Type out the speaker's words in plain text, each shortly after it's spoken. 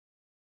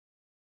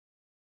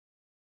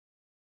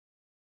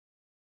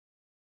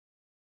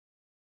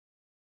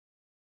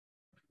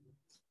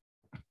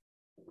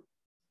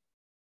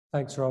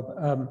Thanks, Rob.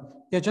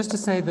 Yeah, just to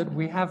say that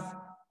we have,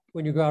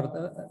 when you go out,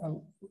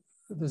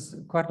 there's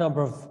quite a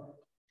number of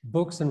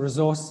books and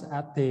resource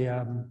at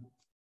the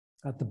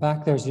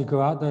back there as you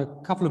go out. There are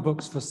a couple of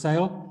books for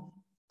sale.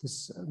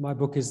 My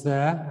book is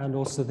there, and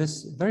also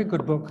this very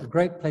good book, A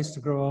Great Place to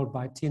Grow Old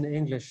by Tina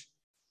English,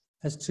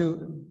 has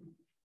 2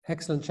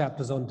 excellent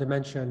chapters on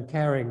dementia and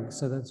caring,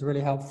 so that's really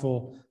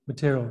helpful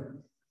material.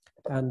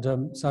 And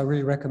so I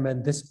really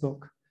recommend this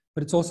book.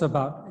 But it's also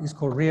it's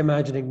called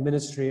Reimagining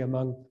Ministry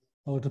Among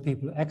Older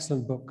People.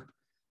 Excellent book.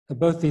 And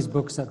both these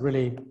books that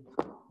really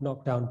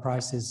knock down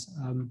prices.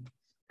 And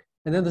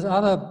then there's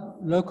other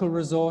local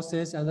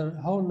resources and a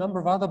whole number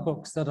of other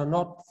books that are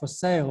not for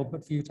sale,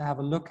 but for you to have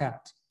a look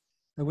at.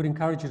 I would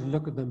encourage you to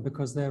look at them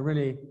because they're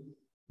really,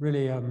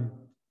 really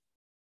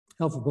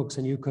helpful books,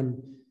 and you can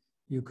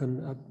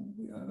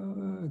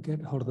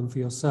get hold of them for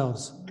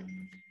yourselves.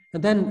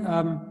 And then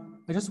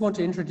I just want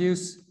to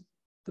introduce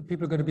the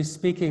people who are going to be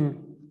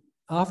speaking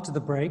after the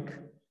break.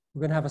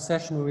 We're going to have a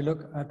session where we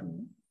look at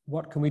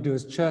what can we do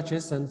as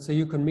churches, and so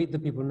you can meet the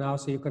people now,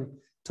 so you can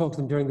talk to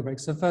them during the break.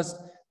 So first,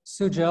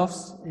 Sue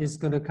Jelfs is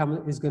going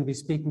to be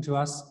speaking to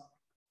us.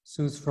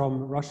 Sue's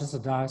from Rochester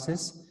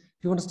Diocese.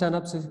 If you want to stand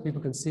up so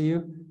people can see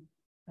you,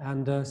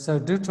 and so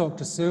do talk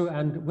to Sue.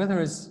 And with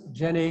her is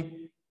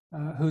Jenny,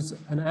 who's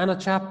an Anna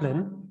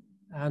chaplain.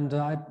 And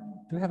do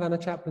we have Anna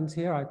chaplains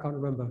here? I can't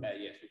remember.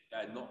 Yes,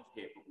 not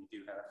here, but we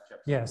do have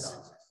chaplains.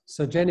 Yes.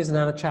 So Jenny's an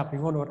Anna chaplain.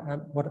 If you wonder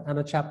what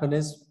Anna chaplain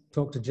is,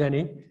 talk to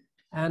Jenny.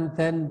 And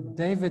then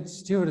David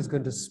Stewart is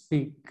going to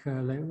speak.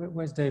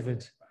 Where's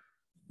David?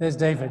 There's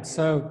David.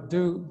 So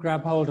do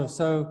grab hold of.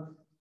 So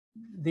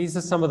these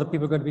are some of the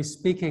people who are going to be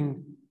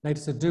speaking later.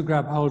 So do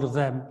grab hold of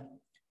them,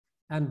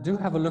 and do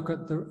have a look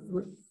at the.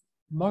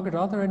 Margaret,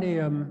 are there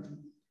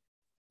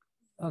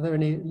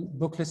any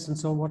book lists and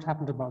so on? What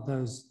happened about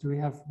those? Do we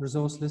have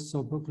resource lists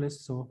or book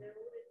lists or? They're all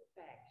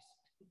in bags.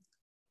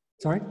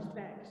 Sorry?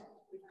 Bags.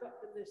 We've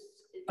got the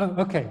lists. Oh,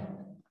 okay.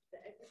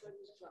 That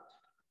everybody's got.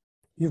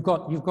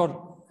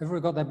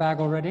 Everyone got their bag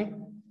already?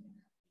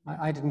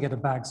 I didn't get a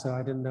bag, so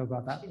I didn't know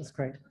about that. That's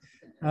great.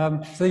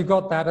 So you've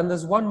got that, and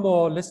there's one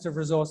more list of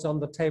resources on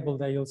the table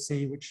there you'll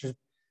see, which is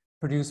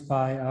produced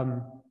by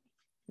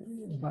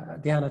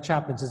the Anna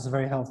Chaplains. It's a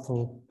very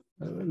helpful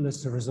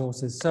list of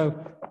resources. So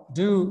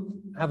do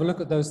have a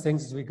look at those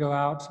things as we go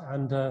out,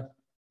 and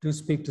do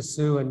speak to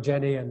Sue and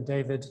Jenny and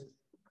David,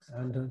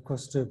 and of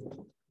course to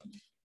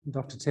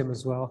Dr. Tim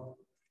as well.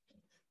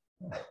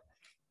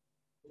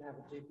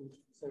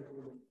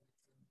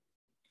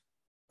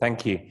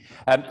 Thank you.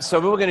 So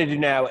what we're going to do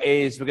now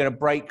is we're going to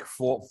break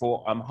for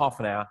half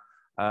an hour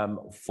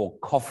for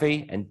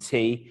coffee and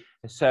tea.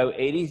 So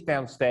it is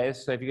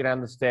downstairs. So if you go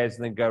down the stairs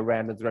and then go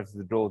around and the rest of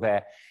the door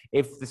there,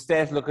 if the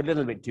stairs look a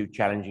little bit too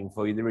challenging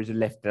for you, there is a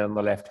lift on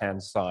the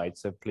left-hand side.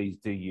 So please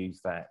do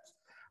use that.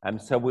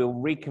 So we'll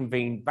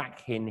reconvene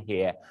back in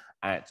here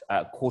at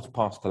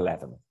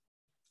 11:15.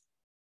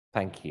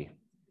 Thank you.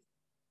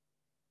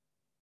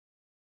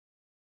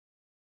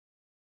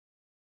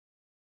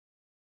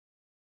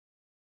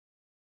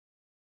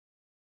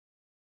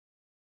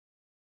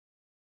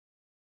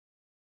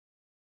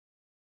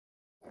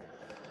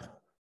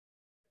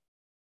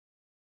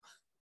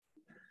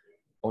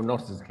 Or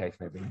not, as the case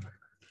may be.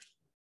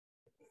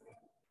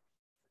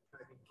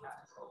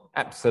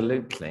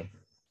 Absolutely.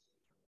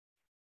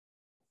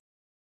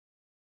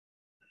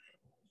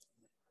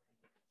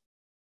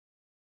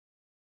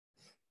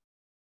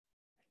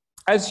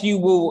 As you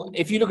will,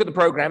 if you look at the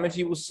program, as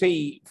you will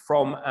see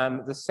from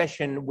the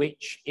session,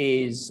 which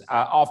is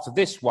after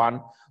this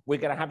one, we're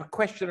going to have a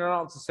question and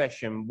answer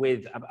session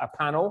with a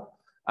panel,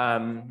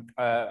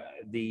 all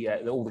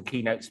the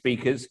keynote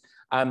speakers.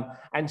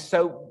 And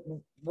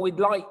so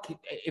we'd like,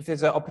 if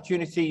there's an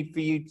opportunity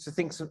for you to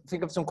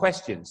think of some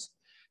questions.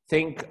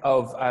 Think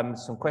of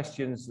some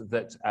questions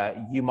that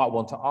you might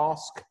want to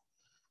ask.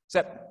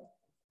 So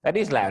that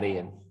is loud,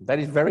 Ian. That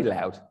is very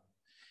loud.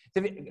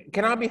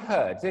 Can I be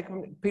heard?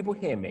 Can people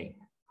hear me?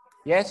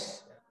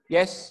 Yes?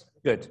 Yes?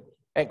 Good.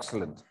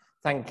 Excellent.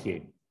 Thank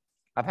you.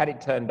 I've had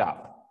it turned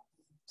up.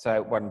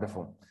 So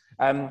wonderful.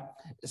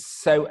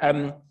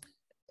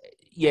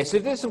 Yeah, so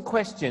there's some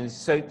questions.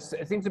 So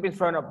things have been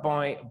thrown up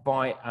by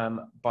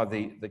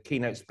the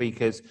keynote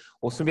speakers,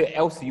 or somebody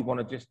else that you want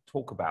to just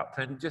talk about.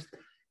 And just,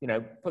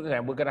 put it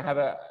down. We're going to have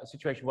a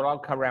situation where I'll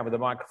come around with a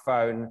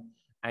microphone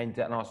and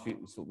ask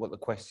you what the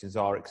questions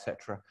are,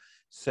 etc.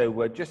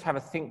 So just have a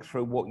think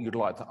through what you'd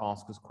like to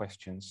ask as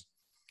questions.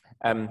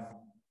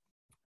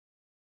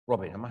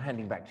 Robin, am I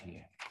handing back to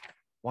you?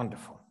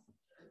 Wonderful.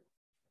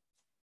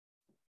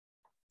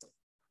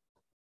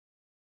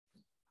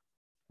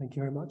 Thank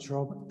you very much,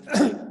 Rob.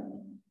 So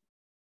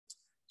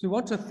we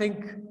want to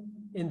think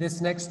in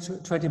this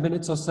next 20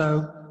 minutes or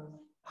so,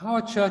 how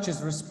are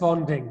churches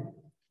responding?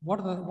 What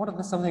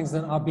are some things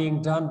that are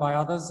being done by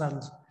others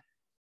and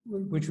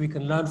which we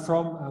can learn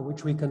from,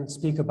 which we can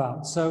speak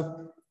about?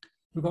 So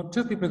we've got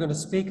 2 people who are going to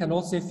speak, and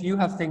also if you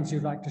have things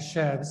you'd like to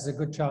share, this is a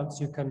good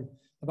chance you can,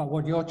 about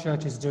what your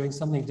church is doing,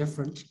 something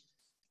different,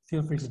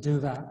 feel free to do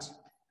that.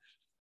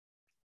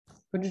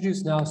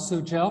 Introduce now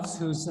Sue Jelfs,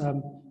 who's a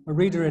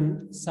reader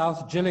in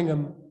South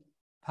Gillingham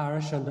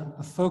Parish and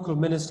a focal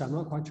minister. I'm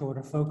not quite sure what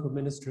a focal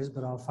minister is,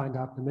 but I'll find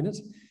out in a minute.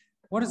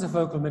 What is a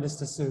focal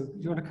minister, Sue? Do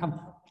you want to come?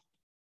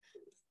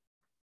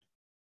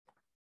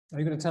 Are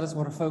you going to tell us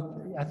what a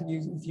focal? I think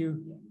if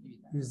you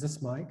use this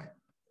mic.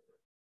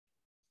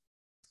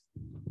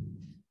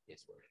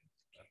 Yes,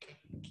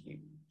 thank you.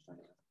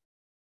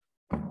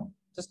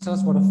 Just tell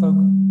us what a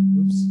focal.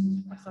 Oops.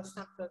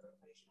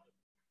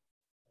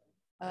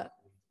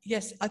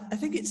 Yes, I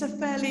think it's a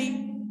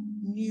fairly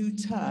new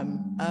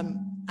term,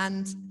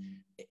 and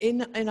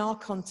in our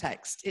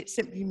context, it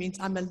simply means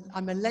I'm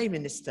a lay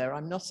minister.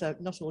 I'm not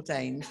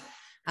ordained,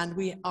 and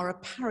we are a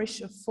parish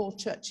of 4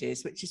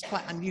 churches, which is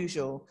quite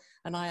unusual.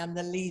 And I am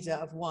the leader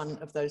of one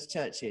of those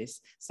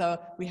churches. So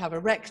we have a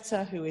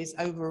rector who is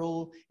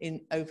overall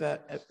over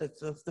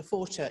the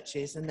 4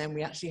 churches, and then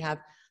we actually have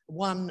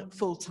one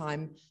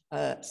full-time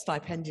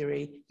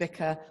stipendiary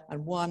vicar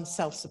and one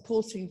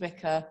self-supporting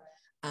vicar,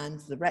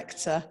 and the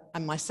rector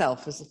and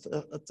myself as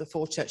the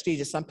 4 church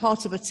leaders. So I'm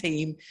part of a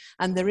team,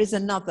 and there is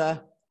another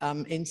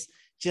in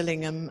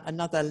Gillingham,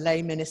 another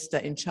lay minister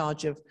in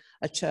charge of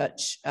a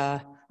church,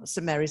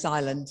 St Mary's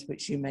Island,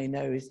 which you may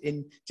know is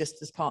in just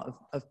as part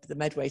of the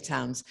Medway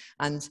towns,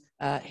 and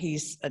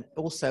he's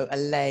also a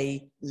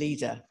lay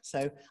leader.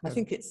 So I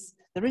think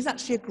there is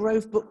actually a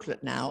Grove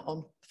booklet now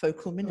on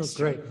focal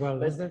ministry. Oh, great. Well,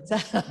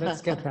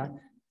 let's get that.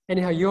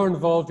 Anyhow, you're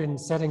involved in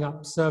setting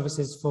up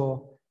services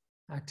for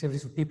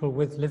activities for people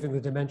living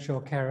with dementia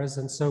or carers,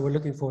 and so we're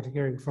looking forward to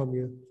hearing from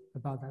you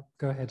about that.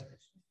 Go ahead.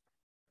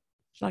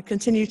 Shall I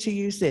continue to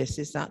use this?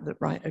 Is that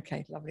right?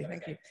 Okay, lovely,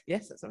 thank you.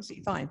 Yes, that's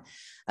absolutely fine.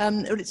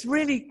 It's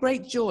really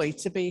great joy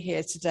to be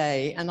here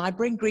today, and I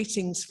bring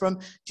greetings from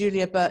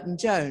Julia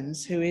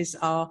Burton-Jones, who is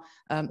our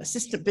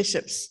Assistant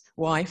Bishop's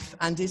wife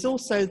and is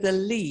also the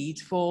lead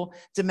for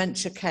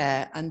dementia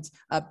care and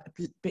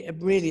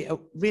really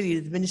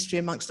the ministry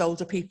amongst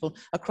older people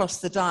across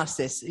the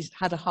diocese. She's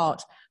had a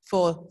heart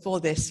for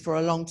this for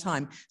a long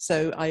time.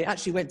 So I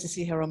actually went to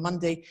see her on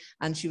Monday,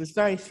 and she was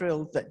very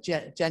thrilled that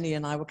Jenny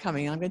and I were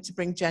coming. I'm going to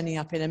bring Jenny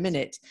up in a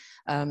minute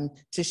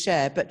to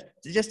share, but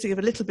just to give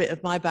a little bit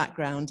of my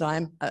background,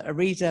 I'm a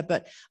reader,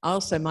 but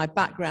also my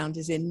background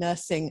is in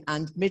nursing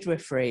and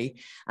midwifery,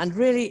 and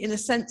really in a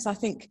sense I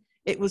think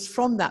it was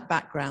from that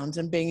background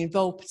and being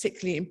involved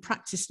particularly in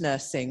practice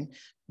nursing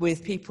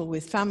with people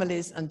with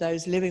families and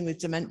those living with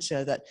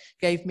dementia that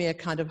gave me a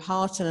kind of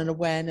heart and an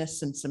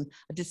awareness, and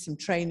I did some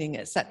training,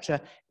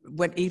 etc.,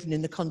 when even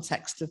in the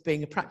context of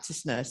being a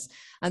practice nurse.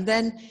 And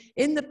then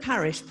in the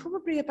parish,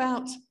 probably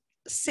about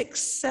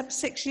 6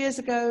 years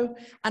ago,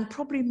 and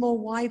probably more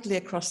widely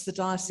across the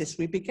diocese,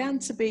 we began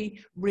to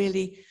be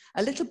really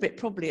a little bit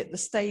probably at the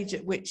stage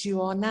at which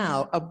you are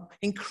now,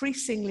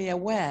 increasingly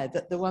aware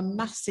that there were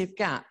massive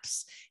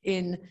gaps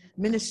in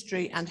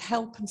ministry and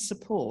help and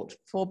support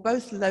for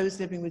both those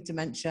living with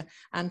dementia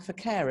and for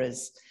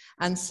carers.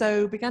 And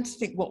so began to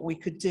think what we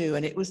could do,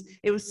 and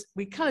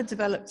we kind of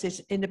developed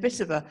it in a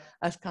bit of a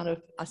kind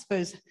of, I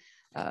suppose,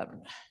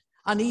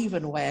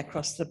 uneven way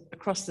across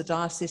the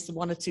diocese.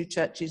 1 or 2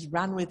 churches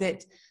ran with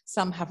it.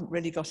 Some haven't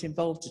really got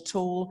involved at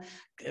all.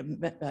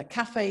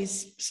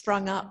 Cafes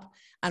sprung up,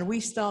 and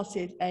we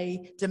started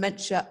a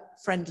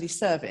dementia-friendly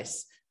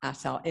service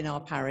in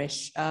our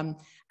parish,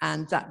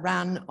 and that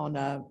ran on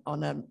an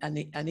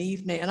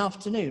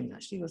afternoon.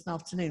 Actually, it was an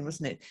afternoon,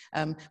 wasn't it?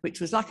 Which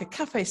was like a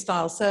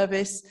cafe-style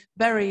service,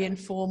 very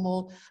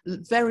informal,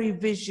 very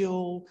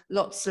visual,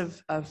 lots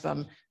of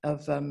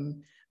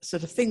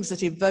sort of things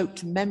that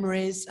evoked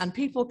memories, and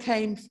people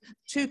came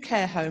to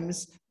care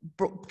homes,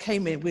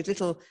 came in with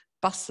little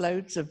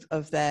busloads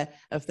of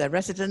their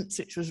residents,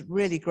 which was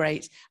really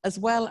great, as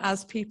well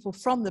as people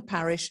from the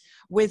parish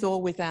with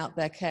or without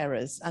their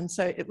carers. And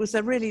so it was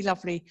a really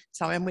lovely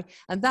time,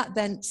 and that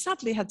then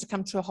sadly had to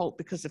come to a halt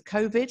because of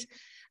COVID.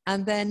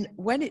 And then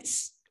when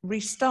it's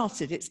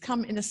restarted, it's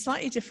come in a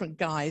slightly different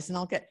guise, and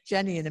I'll get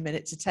Jenny in a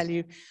minute to tell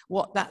you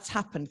what that's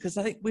happened, because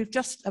I think we've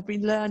just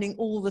been learning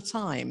all the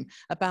time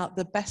about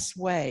the best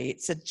way.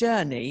 It's a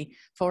journey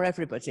for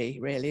everybody,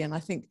 really, and I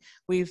think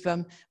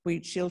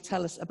she'll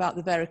tell us about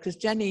the various, because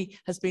Jenny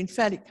has been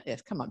fairly,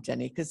 yes, come up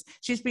Jenny, because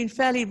she's been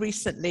fairly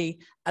recently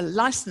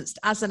licensed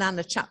as an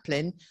Anna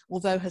chaplain,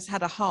 although has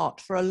had a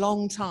heart for a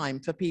long time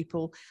for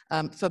people,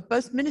 for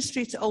both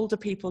ministry to older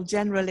people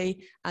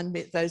generally and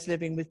those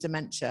living with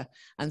dementia.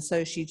 And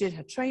so she did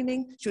her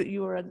training.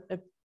 You were a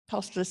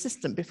pastoral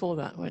assistant before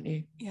that, weren't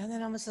you? Yeah,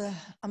 then I'm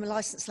a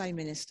licensed lay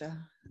minister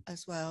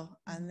as well.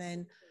 And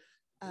then,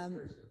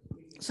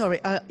 so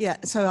I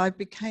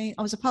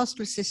was a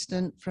pastoral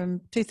assistant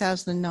from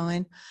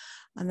 2009.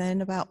 And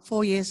then about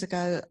 4 years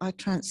ago, I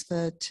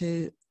transferred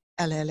to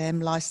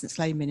LLM, licensed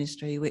lay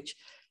ministry, which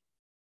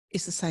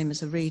is the same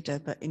as a reader,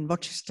 but in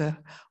Rochester,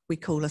 we're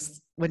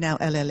now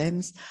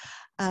LLMs.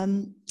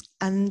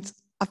 And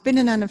I've been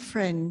an Anna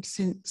friend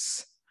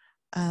since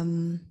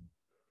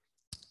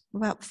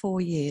about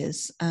 4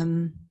 years.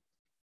 Anna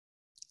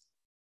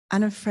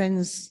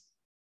friends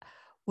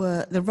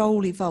the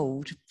role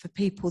evolved for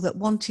people that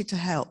wanted to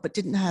help but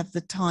didn't have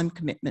the time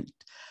commitment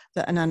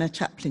that an Anna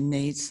chaplain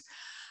needs.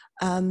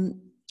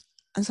 And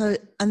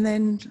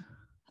then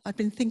I've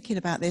been thinking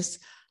about this.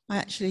 I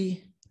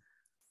actually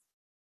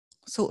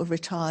sort of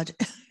retired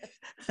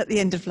at the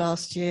end of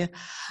last year,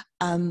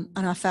 and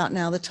I felt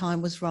now the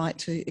time was right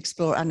to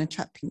explore Anna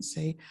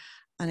chaplaincy.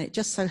 And it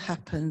just so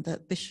happened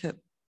that Bishop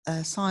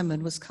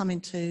Simon was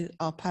coming to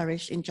our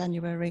parish in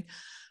January,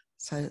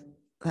 so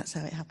that's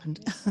how it happened.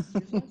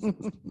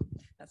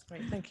 That's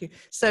great, thank you.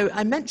 So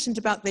I mentioned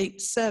about the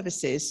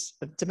services,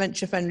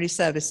 dementia-friendly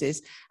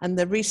services, and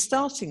the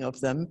restarting of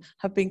them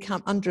have been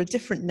come under a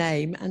different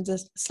name and a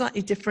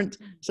slightly different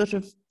sort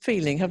of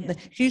feeling, haven't they?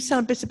 Can you tell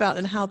a bit about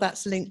and how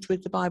that's linked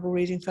with the Bible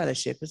Reading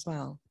Fellowship as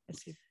well?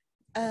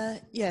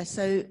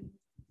 So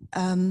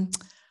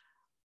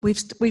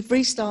we've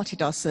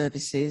restarted our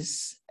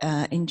services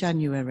in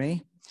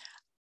January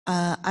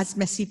as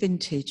Messy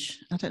Vintage.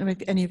 I don't know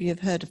if any of you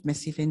have heard of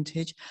Messy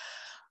Vintage.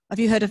 Have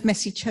you heard of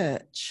Messy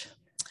Church?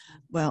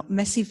 Well,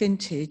 Messy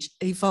Vintage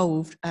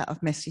evolved out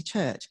of Messy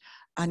Church,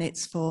 and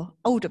it's for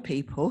older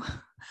people,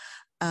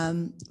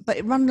 but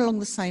it runs along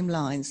the same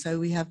lines. So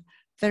we have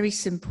very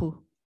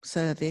simple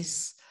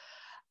service,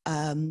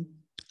 and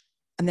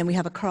then we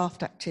have a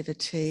craft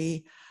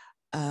activity,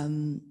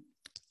 and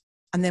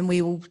then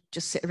we all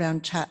just sit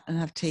around, chat and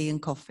have tea and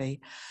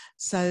coffee.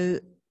 So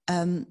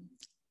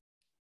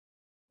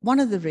one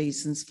of the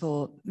reasons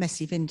for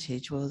Messy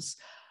Vintage was,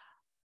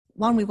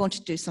 one, we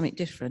wanted to do something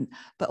different,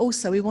 but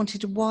also we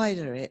wanted to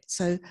widen it.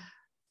 So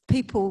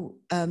people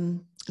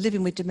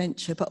living with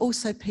dementia, but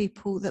also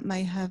people that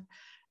may have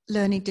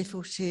learning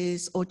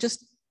difficulties or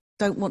just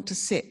don't want to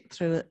sit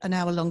through an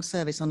hour-long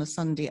service on a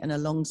Sunday and a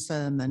long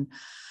sermon.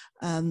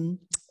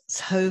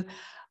 So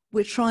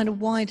we're trying to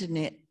widen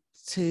it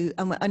to,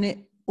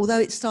 although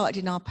it started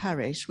in our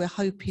parish, we're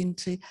hoping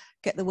to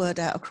get the word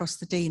out across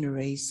the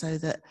deanery so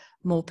that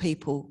more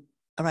people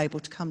are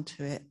able to come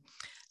to it.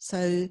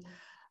 So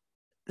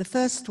the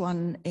first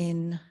one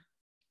in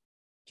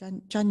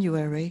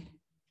January,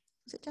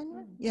 was it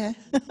January? Yeah.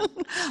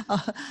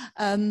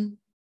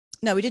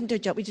 No, we didn't do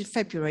it, we did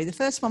February. The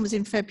first one was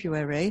in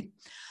February,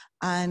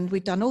 and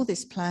we'd done all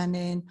this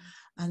planning,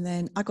 and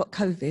then I got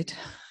COVID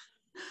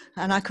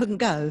and I couldn't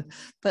go.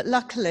 But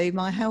luckily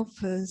my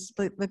helpers,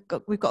 we've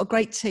got a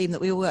great team that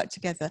we all work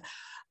together,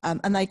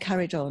 and they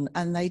carried on,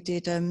 and they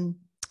did,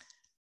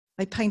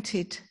 they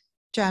painted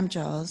jam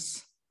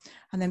jars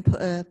and then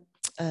put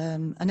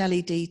an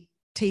LED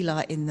tea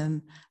light in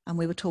them, and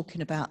we were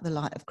talking about the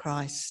light of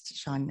Christ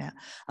shining out,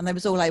 and they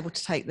was all able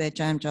to take their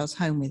jam jars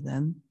home with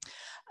them.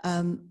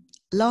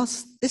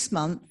 This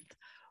month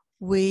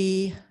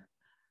we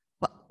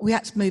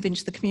had to move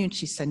into the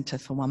community centre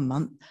for 1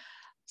 month,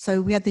 so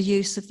we had the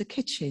use of the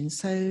kitchen.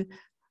 So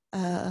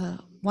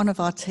one of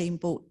our team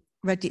bought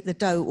the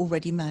dough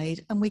already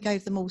made, and we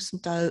gave them all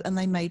some dough, and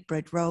they made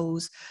bread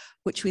rolls,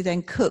 which we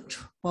then cooked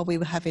while we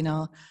were having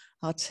our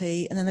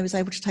tea, and then they was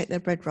able to take their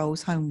bread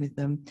rolls home with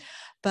them.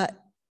 But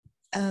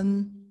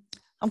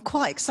I'm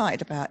quite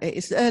excited about it.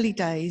 It's early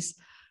days,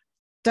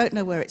 don't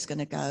know where it's going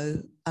to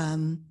go,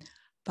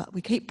 but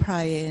we keep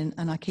praying,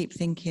 and I keep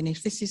thinking,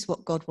 if this is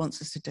what God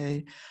wants us to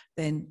do,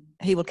 then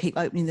he will keep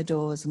opening the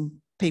doors and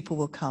people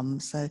will come.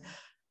 So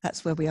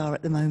that's where we are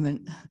at the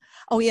moment.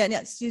 Oh yeah, and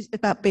it's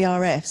about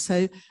BRF.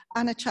 So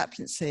Anna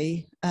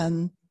chaplaincy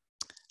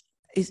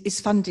is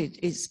funded,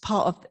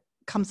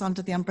 comes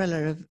under the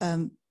umbrella of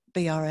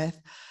BRF.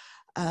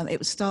 It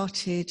was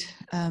started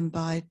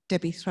by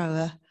Debbie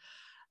Thrower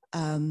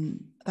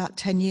about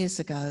 10 years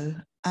ago,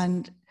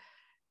 and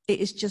it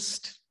is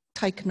just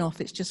taken off.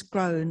 It's just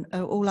grown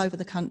all over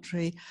the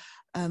country,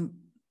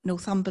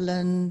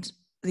 Northumberland,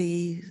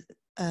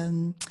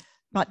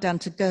 right down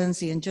to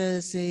Guernsey and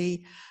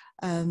Jersey,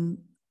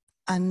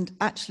 and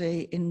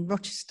actually in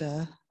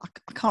Rochester, I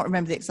can't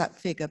remember the exact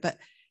figure, but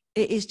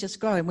it is just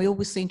growing. We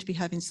always seem to be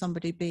having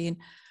somebody being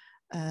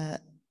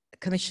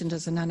commissioned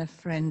as an Anna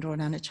friend or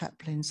an Anna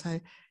chaplain, so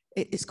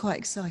it's quite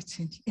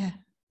exciting. Yeah.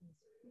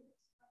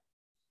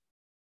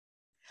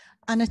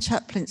 Anna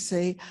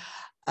chaplaincy.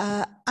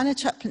 Anna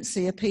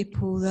chaplaincy are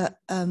people that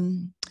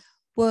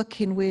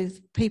working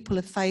with people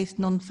of faith,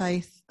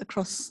 non-faith,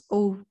 across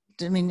all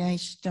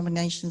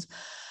denominations,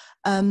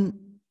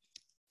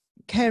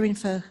 caring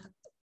for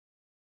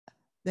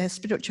their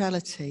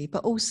spirituality,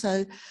 but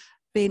also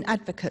being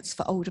advocates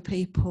for older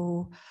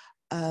people,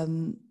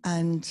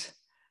 and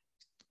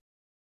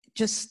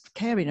just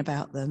caring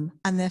about them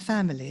and their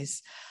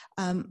families.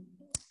 An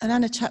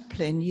Anna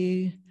chaplain,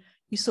 you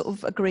sort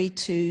of agree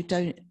to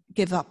don't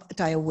give up a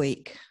day a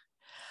week.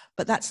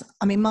 But that's,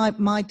 I mean,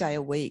 my day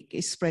a week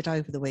is spread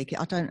over the week.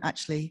 I don't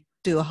actually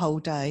do a whole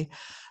day.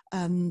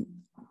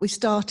 We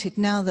started,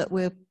 now that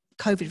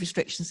COVID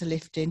restrictions are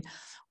lifting,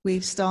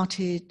 we've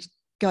started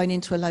going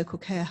into a local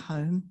care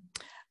home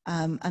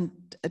and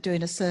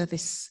doing a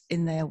service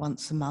in there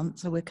once a month.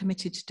 So we're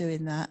committed to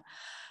doing that.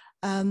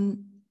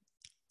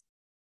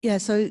 Yeah,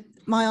 so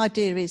my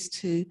idea is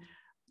to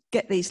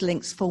get these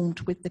links formed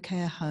with the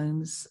care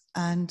homes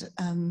and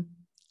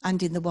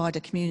in the wider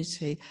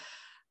community.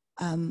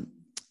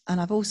 And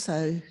I've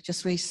also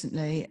just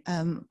recently,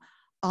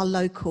 our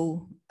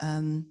local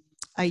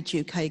Age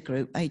UK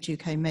group, Age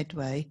UK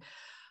Medway,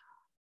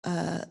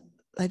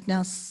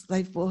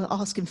 they've were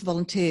asking for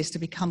volunteers to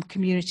become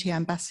community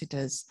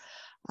ambassadors.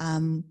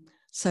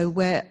 So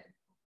we're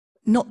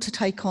not to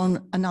take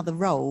on another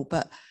role,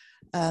 but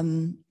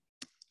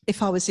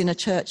if I was in a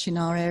church in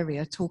our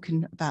area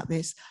talking about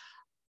this,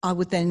 I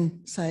would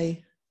then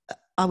say,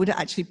 I would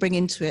actually bring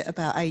into it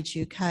about Age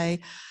UK.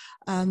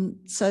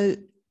 So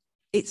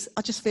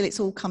I just feel it's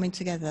all coming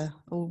together.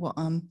 All what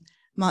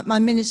my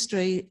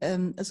ministry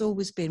has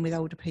always been with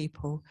older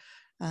people.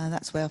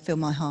 That's where I feel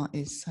my heart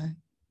is. So.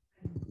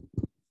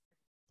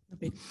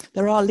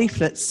 There are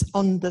leaflets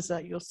on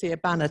you'll see a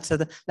banner to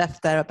the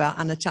left there about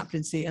Anna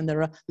chaplaincy, and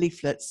there are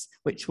leaflets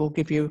which will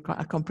give you quite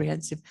a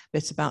comprehensive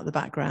bit about the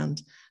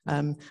background.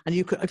 And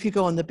you could, if you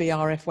go on the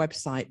BRF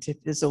website,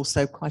 there's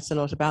also quite a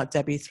lot about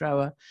Debbie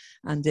Thrower.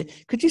 And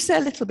could you say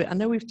a little bit? I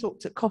know we've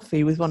talked at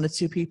coffee with one or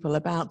two people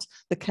about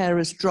the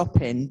carers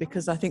drop-in,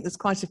 because I think there's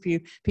quite a few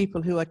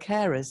people who are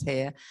carers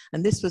here,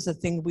 and this was a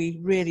thing we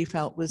really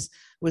felt was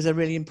a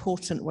really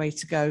important way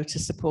to go to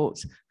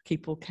support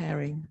people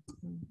caring.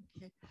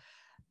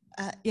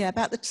 Yeah,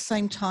 about the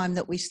same time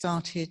that we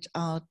started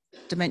our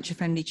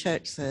dementia-friendly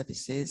church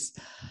services,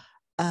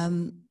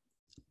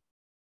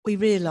 we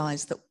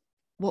realised that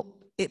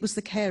it was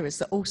the carers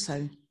that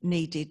also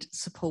needed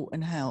support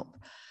and help.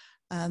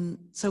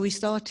 So we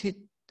started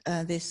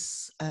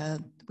this,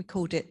 we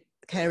called it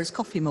Carers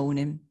Coffee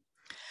Morning.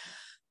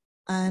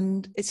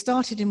 And it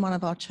started in one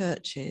of our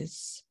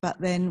churches, but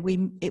then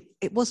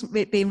it wasn't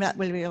being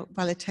really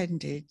well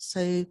attended.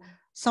 So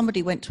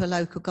somebody went to a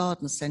local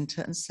garden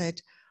centre and said,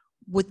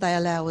 would they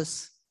allow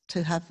us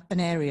to have an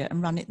area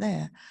and run it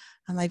there?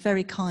 And they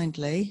very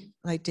kindly,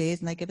 they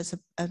did, and they give us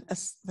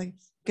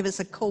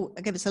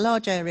a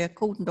large area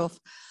cordoned off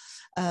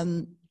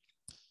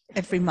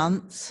every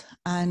month,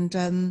 and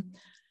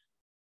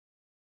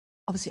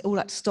obviously all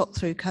had to stop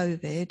through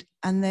COVID,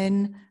 and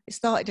then it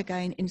started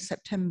again in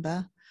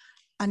September,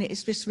 and it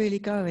is just really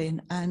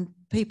going, and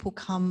people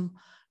come,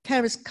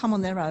 carers come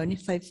on their own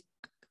if they've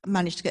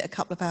managed to get a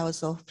couple of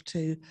hours off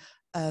to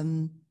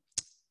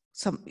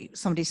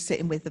somebody's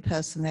sitting with the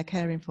person they're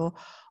caring for,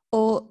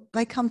 or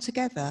they come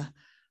together,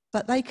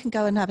 but they can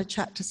go and have a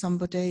chat to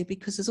somebody,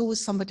 because there's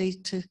always somebody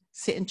to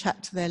sit and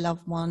chat to their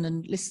loved one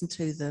and listen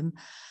to them.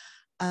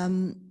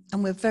 And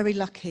we're very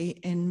lucky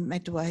in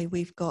Medway.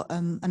 We've got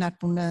an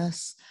Admiral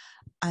nurse,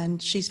 and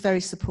she's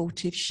very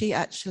supportive. She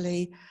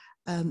actually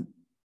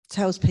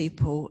tells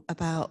people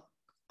about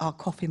our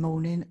coffee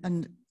morning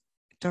and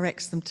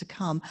directs them to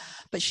come,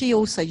 but she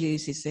also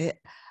uses it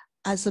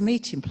as a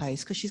meeting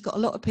place, because she's got a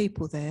lot of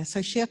people there.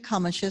 So she'll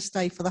come and she'll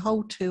stay for the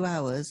whole 2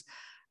 hours,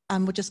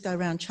 and we'll just go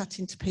around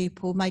chatting to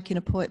people, making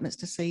appointments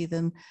to see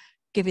them,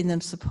 giving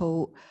them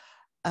support.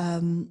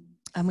 And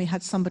we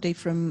had somebody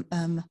from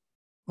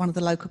one of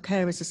the local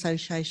carers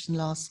association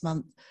last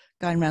month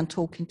going around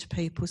talking to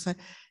people. So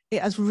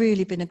it has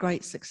really been a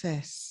great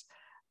success.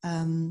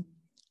 And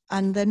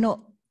they're not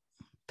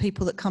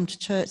people that come to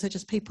church, they're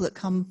just people that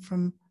come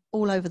from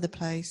all over the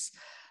place.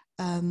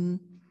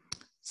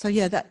 So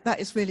yeah, that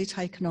is really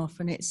taken off,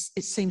 and it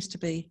seems to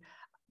be.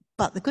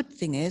 But the good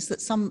thing is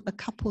that a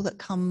couple that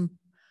come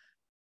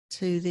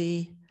to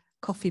the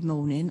coffee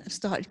morning have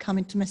started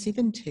coming to Messy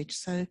Vintage.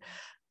 So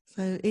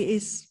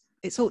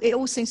it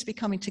all seems to be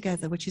coming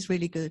together, which is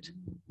really good.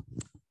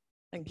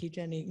 Thank you,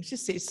 Jenny.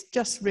 It's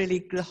just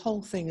really, the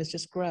whole thing has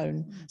just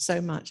grown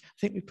so much. I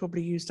think we've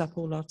probably used up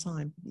all our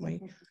time,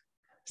 haven't we?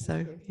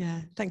 So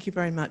yeah, thank you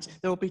very much.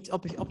 There will be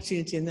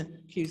opportunity in the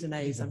Q's and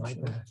A's, I'm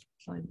sure.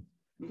 Fine.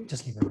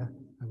 Just leave it there.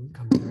 I won't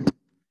come to it.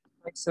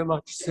 Thanks so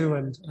much, Sue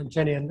and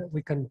Jenny, and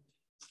we can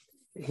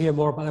hear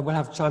more about it. We'll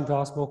have time to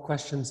ask more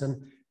questions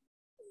and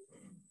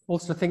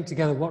also think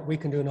together what we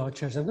can do in our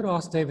church. I'm going to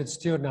ask David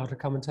Stewart now to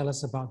come and tell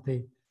us about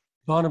the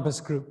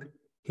Barnabas group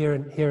here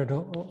at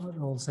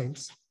All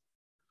Saints.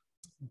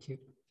 Thank you.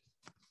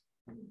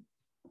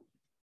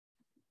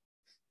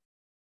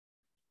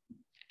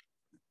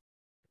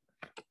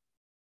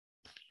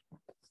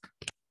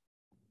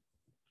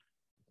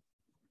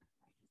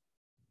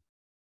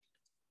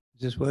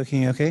 Is this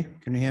working okay?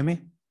 Can you hear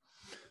me?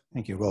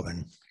 Thank you,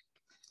 Robin.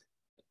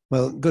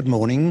 Well, good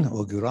morning,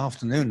 or good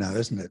afternoon now,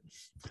 isn't it?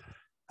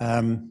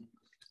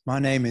 My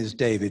name is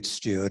David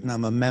Stewart, and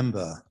I'm a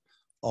member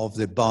of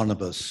the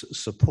Barnabas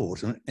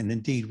support. And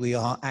indeed, we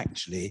are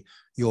actually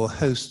your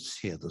hosts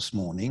here this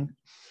morning.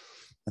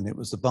 And it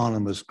was the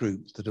Barnabas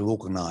group that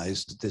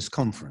organized this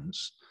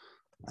conference.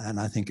 And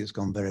I think it's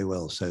gone very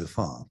well so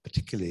far,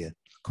 particularly the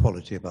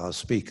quality of our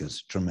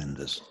speakers,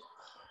 tremendous.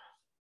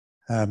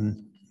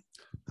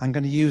 I'm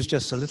going to use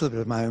just a little bit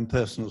of my own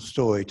personal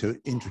story to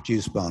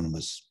introduce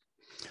Barnabas.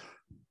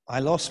 I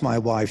lost my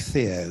wife,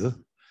 Theo,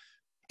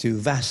 to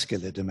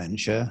vascular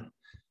dementia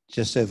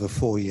just over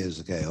 4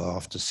 years ago,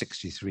 after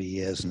 63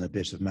 years and a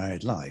bit of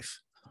married life.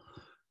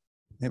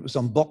 It was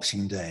on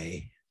Boxing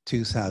Day,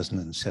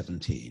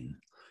 2017.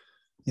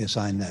 Yes,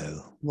 I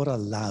know. What a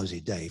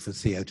lousy day for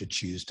Theo to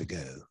choose to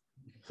go.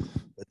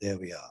 But there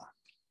we are.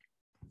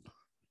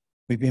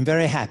 We've been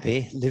very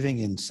happy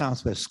living in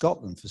southwest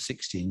Scotland for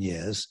 16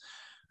 years,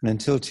 and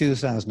until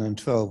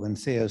 2012 when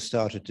Theo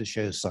started to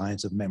show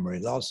signs of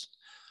memory loss.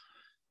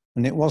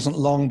 And it wasn't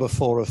long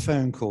before a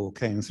phone call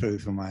came through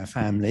from my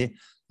family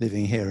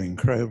living here in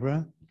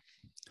Crowborough,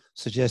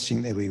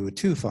 suggesting that we were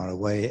too far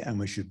away and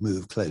we should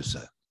move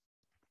closer.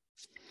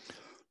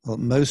 Well,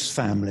 most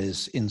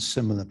families in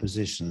similar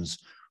positions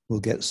will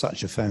get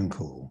such a phone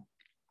call.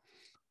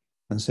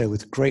 And so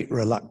with great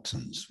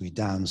reluctance, we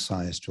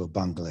downsized to a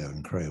bungalow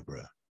in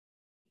Crowborough.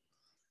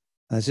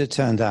 As it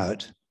turned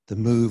out, the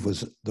move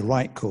was the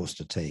right course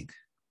to take.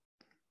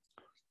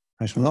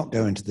 I shall not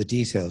go into the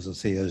details of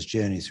Theo's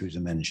journey through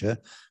dementia,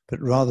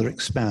 but rather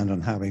expand on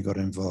how we got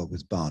involved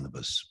with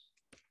Barnabas.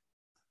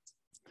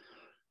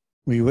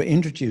 We were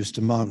introduced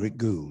to Margaret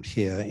Gould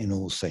here in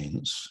All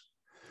Saints,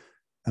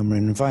 and were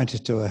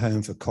invited to her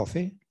home for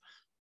coffee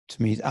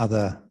to meet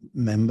other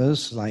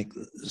members like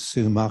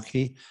Sue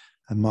Markey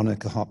and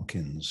Monica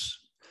Hopkins.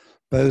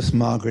 Both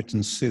Margaret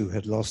and Sue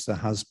had lost their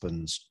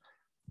husbands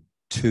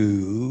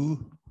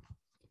to,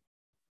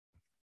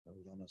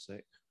 hold on a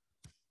sec,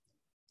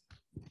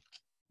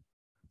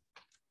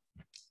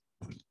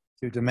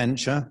 to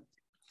dementia,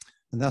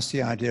 and thus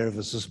the idea of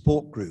a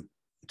support group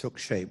took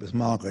shape with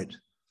Margaret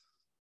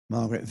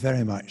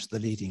very much the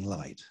leading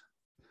light.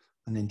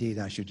 And indeed,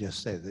 I should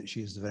just say that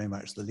she is very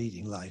much the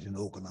leading light in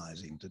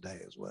organising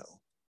today as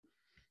well.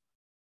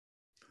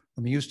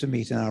 And we used to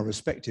meet in our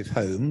respective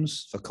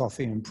homes for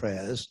coffee and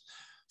prayers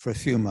for a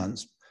few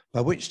months,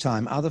 by which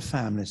time other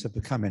families had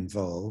become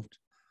involved,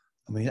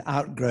 and we had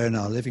outgrown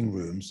our living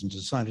rooms and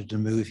decided to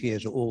move here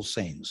to All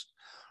Saints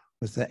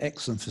with their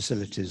excellent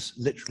facilities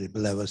literally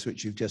below us,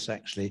 which you've just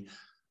actually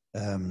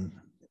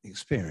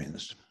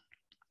experienced.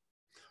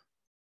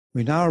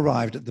 We now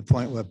arrived at the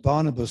point where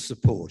Barnabas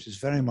support is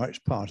very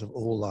much part of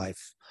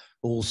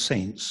All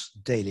Saints'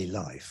 daily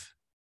life.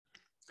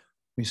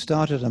 We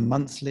started a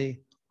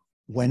monthly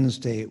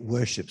Wednesday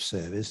worship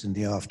service in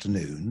the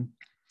afternoon,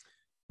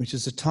 which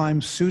is a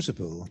time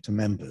suitable to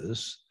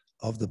members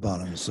of the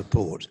Barnabas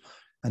support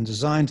and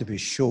designed to be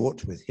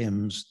short with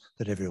hymns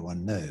that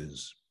everyone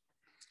knows.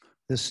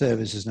 This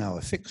service is now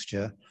a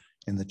fixture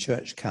in the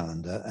church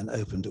calendar and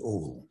open to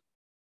all.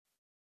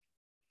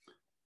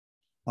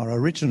 Our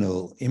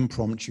original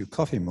impromptu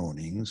coffee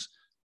mornings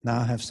now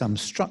have some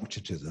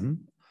structure to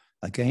them,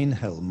 again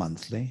held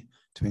monthly,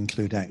 to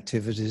include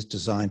activities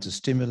designed to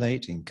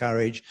stimulate,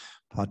 encourage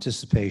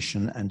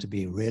participation, and to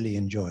be really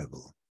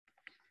enjoyable.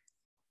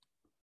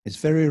 It's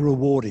very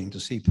rewarding to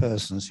see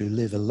persons who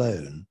live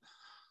alone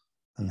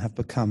and have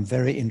become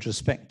very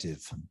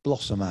introspective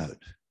blossom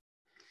out,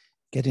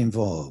 get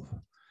involved,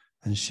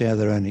 and share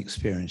their own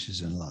experiences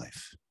in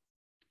life.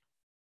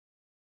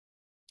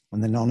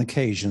 And then on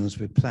occasions,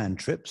 we plan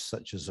trips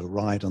such as a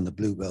ride on the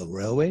Bluebell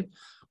Railway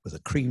with a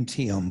cream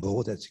tea on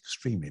board. That's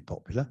extremely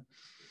popular.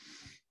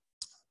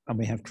 And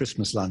we have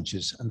Christmas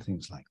lunches and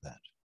things like that.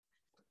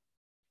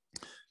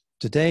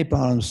 Today,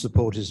 Barnabas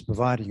Support is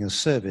providing a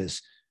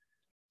service.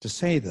 To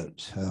say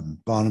that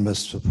Barnabas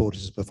Support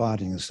is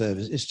providing a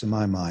service is, to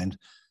my mind,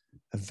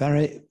 a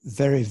very,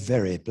 very,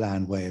 very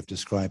bland way of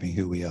describing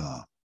who we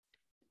are.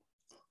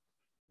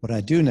 What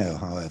I do know,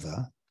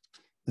 however,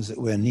 is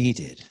that we're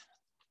needed.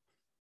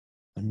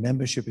 And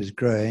membership is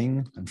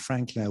growing, and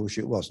frankly, I wish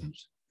it wasn't.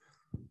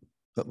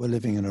 But we're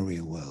living in a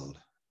real world.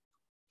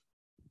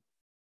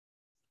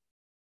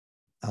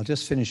 I'll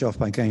just finish off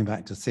by going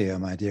back to Thea,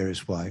 my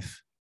dearest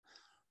wife.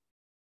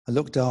 I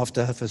looked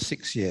after her for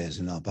 6 years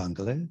in our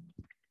bungalow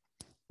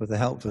with the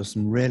help of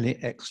some really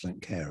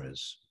excellent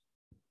carers.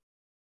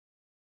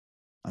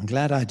 I'm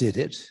glad I did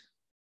it,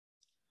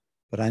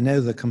 but I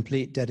know the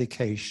complete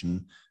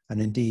dedication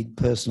and indeed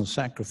personal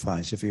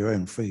sacrifice of your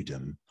own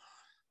freedom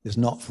is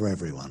not for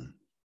everyone.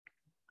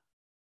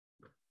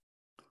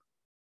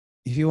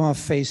 If you are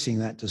facing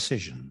that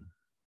decision,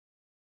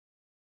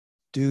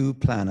 do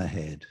plan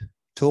ahead,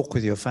 talk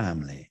with your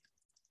family,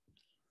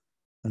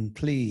 and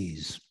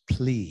please,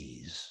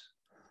 please,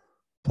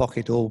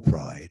 pocket all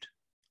pride,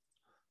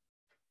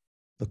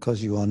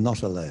 because you are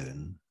not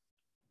alone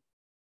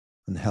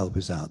and help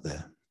is out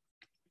there.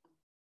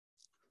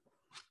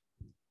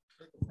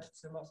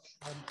 Thanks so much.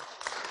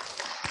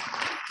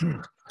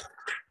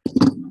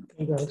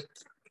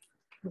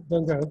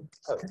 Don't go.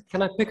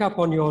 Can I pick up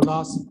on your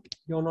last,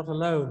 you're not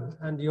alone,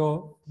 and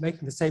you're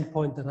making the same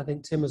point that I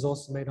think Tim has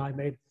also made, I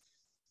made,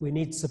 we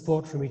need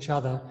support from each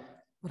other.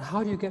 But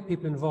how do you get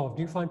people involved?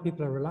 Do you find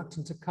people are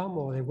reluctant to come,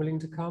 or are they willing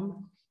to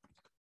come?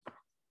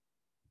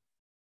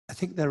 I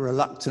think they're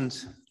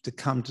reluctant to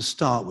come to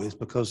start with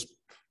because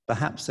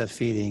perhaps they're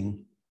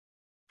feeling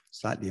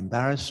slightly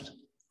embarrassed,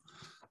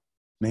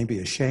 maybe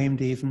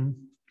ashamed even,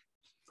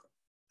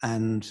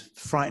 and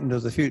frightened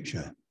of the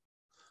future.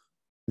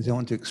 They don't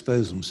want to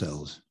expose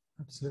themselves.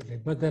 Absolutely.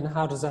 But then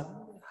how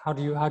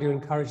do you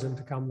encourage them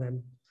to come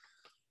then?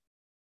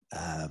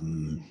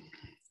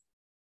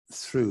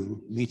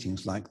 Through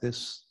meetings like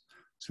this,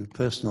 through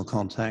personal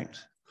contact,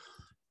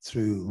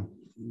 through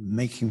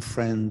making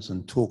friends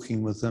and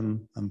talking with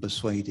them and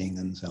persuading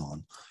and so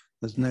on.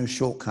 There's no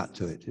shortcut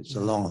to it. It's a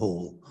long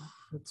haul.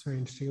 That's very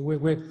interesting.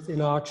 We're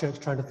in our church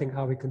trying to think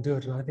how we can do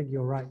it, and I think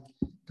you're right.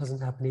 It doesn't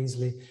happen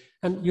easily.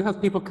 And you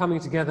have people coming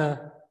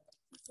together,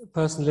 a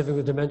person living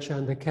with dementia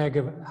and the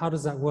caregiver. How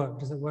does that work?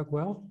 Does it work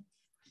well?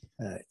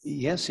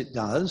 Yes, it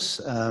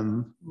does.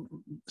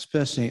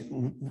 Especially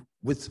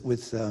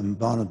with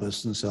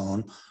Barnabas and so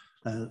on,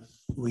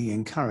 we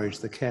encourage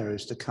the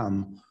carers to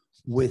come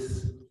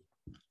with,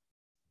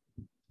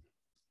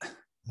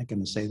 I'm going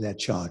to say their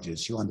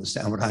charges. You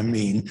understand what I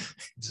mean?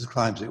 It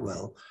describes it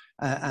well.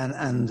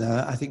 And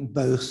I think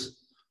both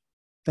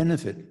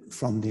benefit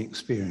from the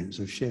experience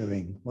of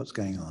sharing what's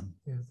going on.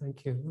 Yeah,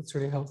 thank you. That's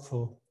really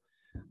helpful.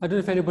 I don't know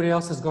if anybody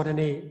else has got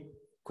any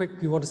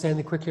you want to say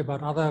anything quickly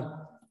about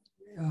other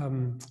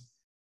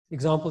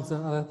examples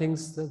and other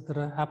things that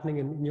are happening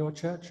in your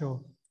church,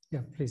 or yeah,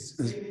 please.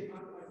 I'd like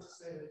to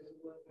say that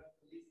the work about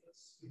the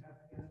leaflets we have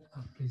here.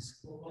 Oh, please.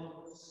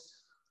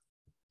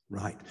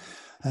 Right.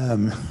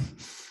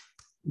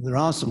 There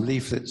are some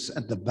leaflets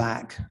at the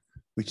back,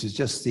 which is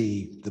just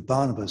the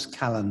Barnabas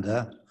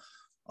calendar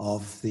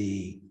of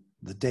the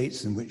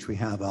dates in which we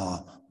have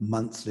our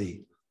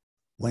monthly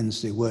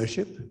Wednesday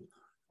worship,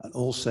 and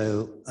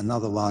also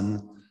another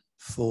one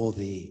for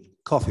the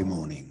coffee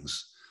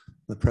mornings.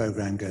 The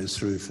program goes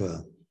through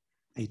for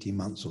 18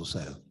 months or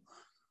so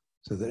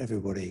that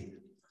everybody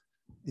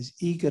is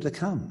eager to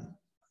come,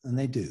 and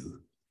they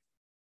do.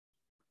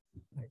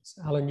 Thanks.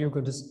 Alan, you're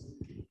going to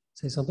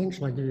say something?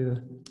 Shall I give you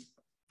the...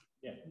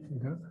 Yeah.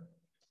 Go.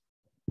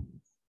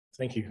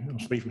 Thank you. I'll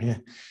speak from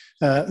here.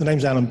 The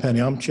name's Alan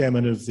Penny. I'm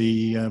chairman of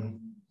the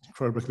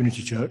Crowborough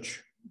Community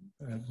Church,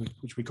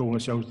 which we call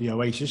ourselves the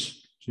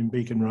Oasis. It's in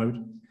Beacon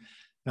Road.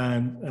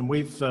 And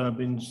we've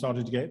been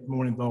starting to get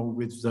more involved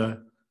with the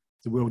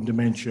World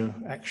Dementia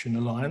Action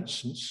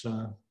Alliance since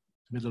the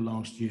middle of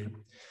last year.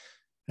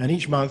 And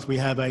each month we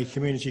have a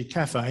community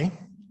cafe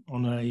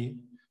on a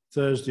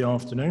Thursday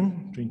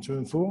afternoon between 2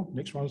 and 4.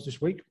 Next one's this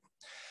week,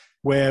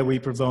 where we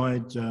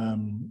provide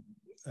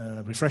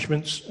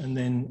refreshments and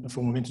then a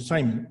form of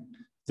entertainment.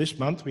 This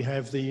month we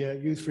have the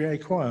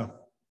U3A choir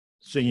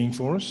singing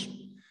for us,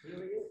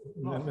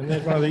 and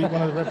there's one of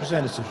the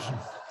representatives.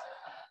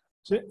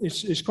 So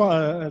it's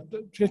quite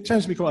it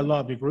tends to be quite a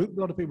lively group. A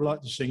lot of people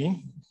like the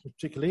singing,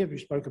 particularly as we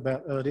spoke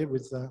about earlier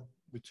with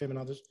Tim and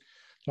others,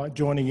 like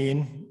joining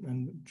in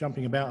and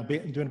jumping about a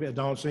bit and doing a bit of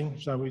dancing.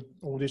 So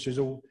all this is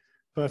all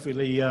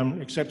perfectly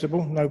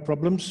acceptable, no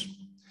problems.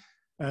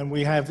 And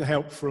we have the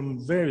help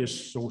from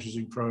various sources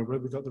in Crowborough.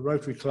 We've got the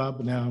Rotary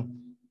Club now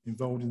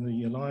involved in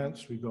the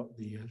Alliance. We've got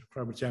the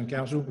Crowborough Town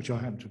Council, which I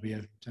happen to be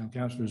a town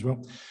councillor as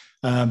well.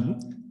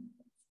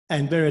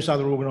 And various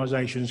other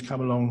organisations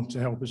come along to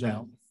help us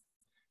out.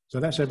 So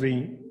that's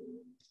every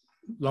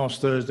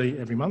last Thursday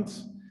every month.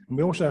 And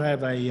we also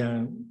have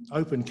a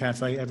open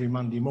cafe every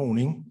Monday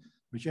morning,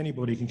 which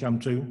anybody can come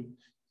to.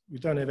 We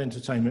don't have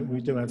entertainment,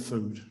 we do have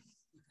food.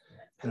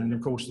 And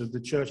of course, the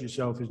church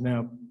itself is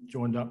now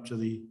joined up to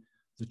the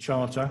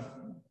charter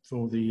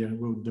for the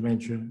World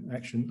Dementia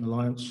Action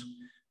Alliance,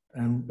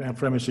 and our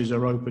premises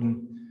are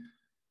open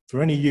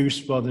for any use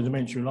by the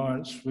Dementia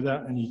Alliance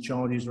without any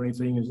charges or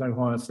anything. There's no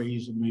higher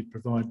fees, and we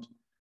provide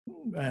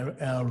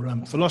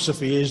our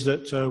philosophy is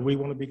that we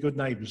want to be good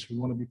neighbours. We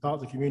want to be part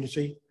of the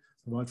community,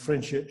 provide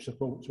friendship,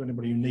 support to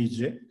anybody who needs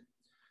it,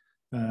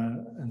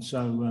 and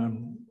so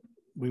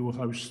we will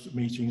host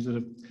meetings that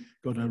have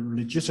got a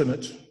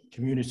legitimate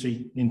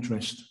community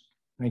interest.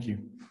 Thank you.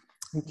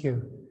 Thank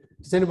you.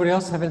 Does anybody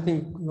else have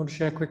anything you want to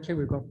share quickly?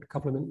 We've got a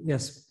couple of minutes.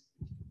 Yes.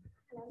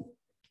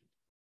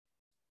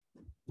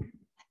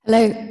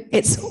 Hello,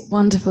 it's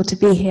wonderful to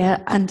be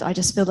here, and I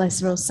just feel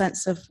this real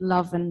sense of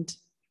love and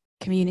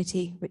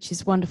community, which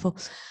is wonderful.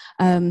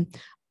 I'm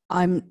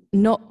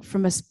not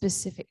from a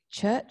specific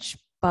church,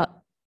 but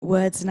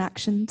words and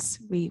actions,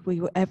 we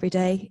every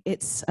day.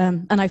 It's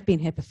and I've been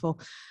here before.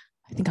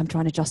 I think I'm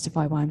trying to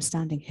justify why I'm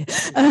standing here.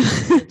 You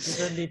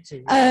don't need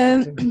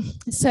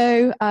to.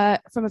 So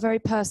from a very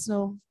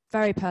personal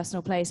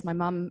place, my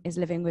mum is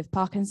living with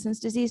Parkinson's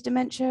disease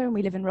dementia, and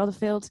we live in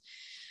Rotherfield,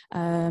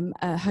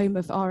 a home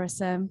of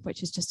RSM,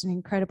 which is just an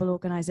incredible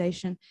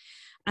organisation.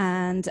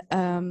 And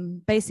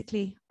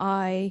basically,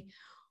 I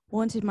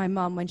wanted my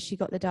mum, when she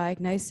got the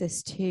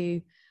diagnosis,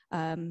 to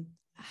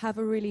have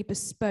a really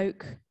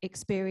bespoke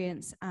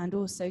experience and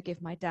also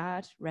give my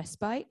dad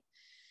respite.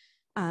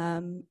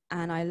 And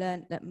I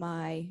learned that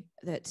my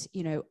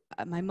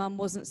mum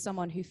wasn't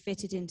someone who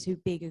fitted into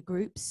bigger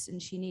groups,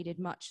 and she needed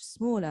much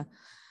smaller.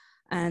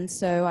 And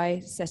so I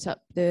set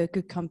up the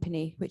Good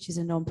Company, which is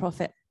a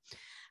non-profit,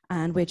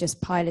 and we're just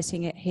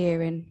piloting it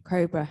here in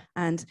Crowborough.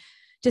 And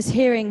just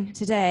hearing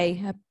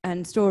today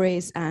and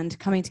stories and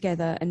coming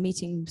together and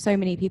meeting so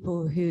many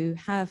people who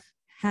have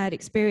had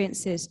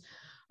experiences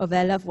of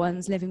their loved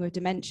ones living with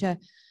dementia,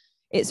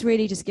 it's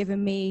really just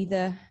given me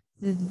the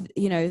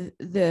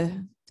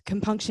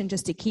compunction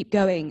just to keep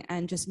going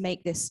and just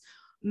make this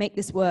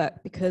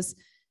work, because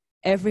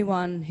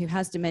everyone who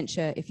has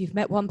dementia, if you've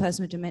met one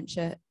person with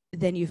dementia,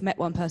 then you've met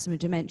one person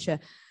with dementia.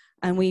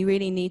 And we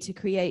really need to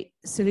create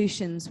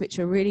solutions which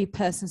are really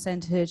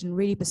person-centered and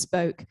really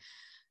bespoke.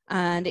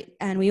 And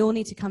we all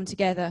need to come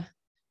together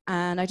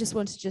And I just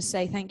wanted to just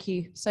say thank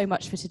you so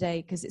much for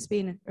today, because it's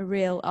been a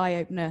real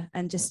eye-opener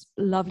and just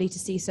lovely to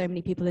see so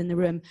many people in the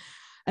room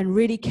and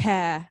really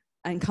care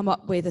and come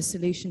up with a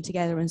solution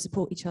together and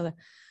support each other.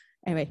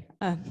 Anyway,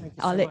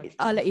 I'll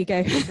let you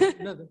go.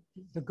 No,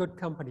 the good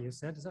company, you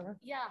said, is that right?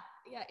 Yeah,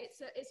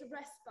 it's a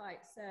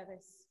respite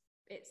service.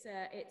 It's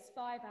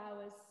 5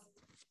 hours,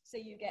 so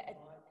you get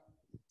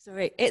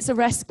it's a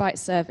respite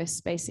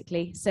service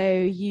basically. So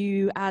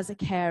you, as a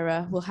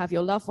carer, will have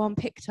your loved one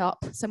picked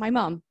up. So my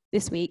mum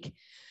this week,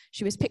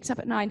 she was picked up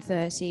at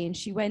 9:30 and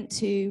she went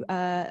to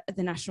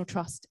the National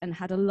Trust and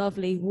had a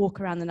lovely walk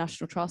around the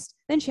National Trust.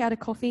 Then she had a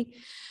coffee,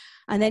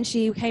 and then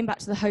she came back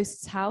to the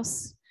host's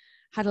house,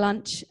 had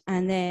lunch,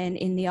 and then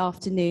in the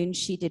afternoon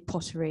she did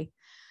pottery.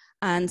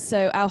 And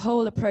so our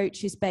whole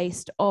approach is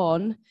based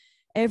on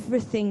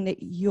everything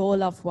that your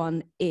loved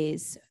one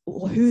is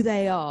or who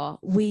they are.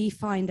 We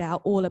find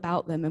out all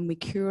about them and we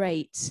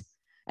curate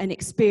an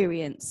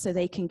experience so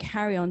they can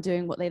carry on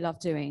doing what they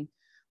love doing,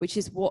 which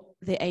is what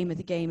the aim of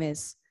the game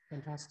is.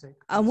 Fantastic.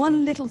 And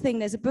one little thing,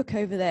 there's a book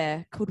over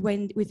there called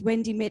with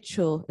Wendy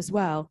Mitchell as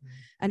well,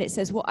 and it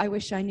says, What I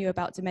Wish I Knew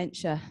About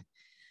Dementia.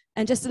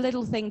 And just a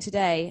little thing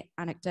today,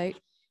 anecdote,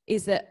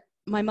 is that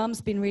my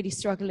mum's been really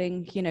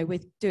struggling,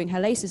 with doing her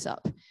laces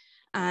up.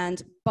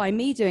 And by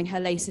me doing her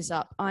laces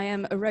up, I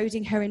am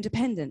eroding her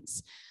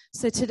independence.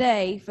 So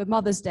today, for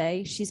Mother's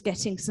Day, she's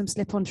getting some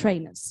slip-on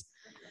trainers.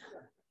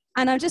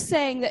 And I'm just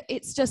saying that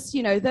it's just,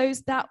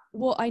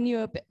 what I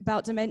knew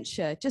about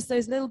dementia, just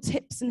those little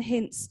tips and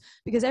hints,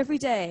 because every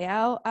day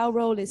our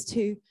role is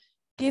to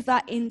give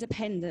that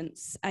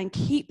independence and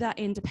keep that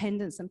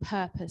independence and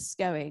purpose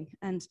going.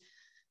 And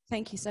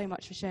thank you so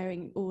much for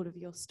sharing all of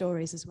your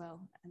stories as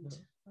well.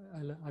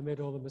 And I made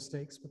all the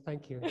mistakes, but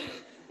thank you.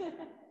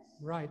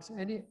 Right,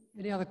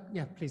 any other,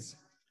 yeah, please.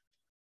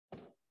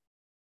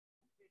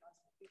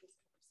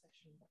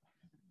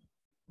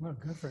 Well,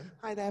 go for it.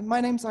 Hi there,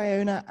 my name's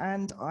Iona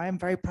and I am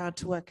very proud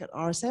to work at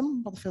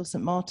RSM, Rotherfield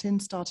St Martin,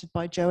 started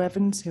by Jo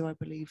Evans, who I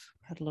believe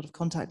had a lot of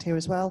contact here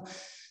as well.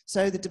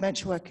 So the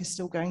dementia work is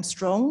still going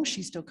strong.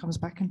 She still comes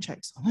back and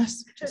checks on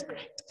us, which is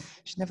great.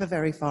 She's never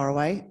very far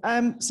away.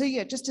 So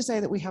yeah, just to say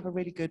that we have a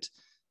really good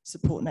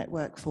support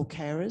network for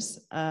carers.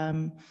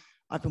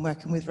 I've been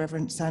working with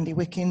Reverend Sandy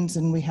Wickens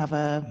and we have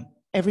a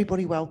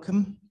Everybody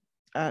Welcome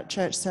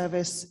church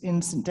service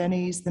in St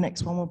Denis. The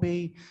next one will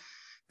be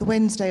the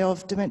Wednesday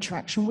of Dementia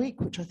Action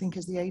Week, which I think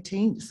is the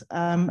 18th.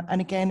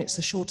 And again, it's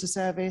a shorter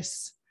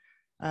service.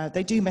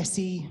 They do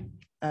messy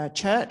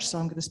church, so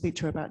I'm going to speak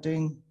to her about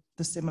doing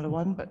the similar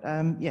one. But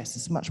yes,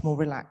 it's a much more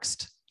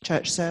relaxed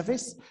church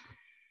service.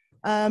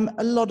 A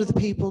lot of the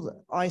people that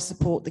I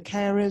support, the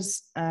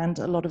carers, and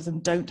a lot of them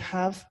don't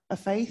have a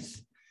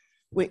faith,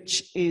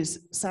 which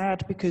is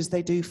sad because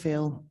they do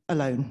feel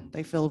alone.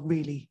 They feel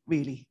really,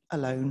 really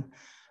alone.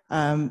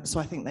 So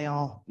I think they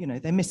are,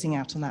 they're missing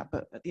out on that.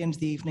 But at the end of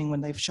the evening,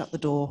 when they've shut the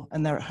door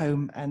and they're at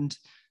home and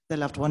their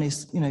loved one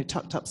is,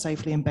 tucked up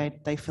safely in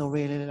bed, they feel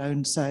really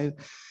alone. So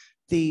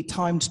the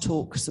Time to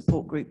Talk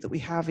support group that we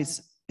have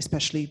is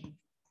especially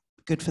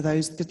good for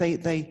those, because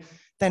they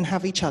then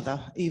have each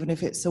other, even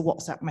if it's a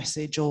WhatsApp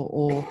message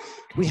or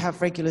we have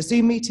regular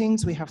Zoom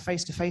meetings, we have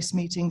face-to-face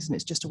meetings, and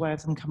it's just a way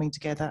of them coming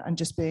together and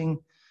just being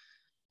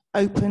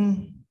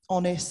open,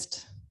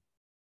 honest,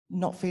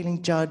 not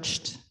feeling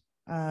judged.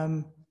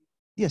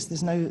 Yes,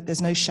 there's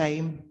no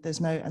shame,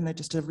 and they're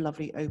just a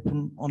lovely,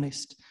 open,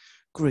 honest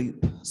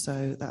group.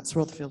 So that's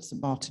Rotherfield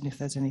St Martin, if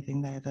there's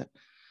anything there that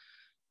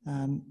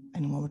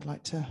anyone would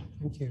like to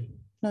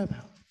know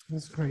about.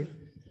 That's great.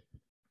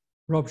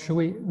 Rob,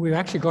 we've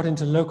actually got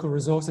into local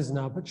resources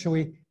now, but shall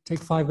we take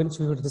 5 minutes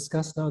we want to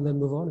discuss now and then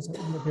move on? Is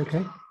that be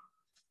okay?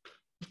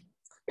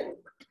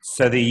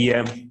 So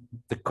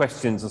the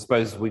questions, I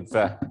suppose, we've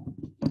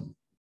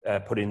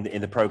put in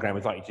the programme,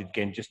 we'd like you to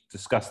again just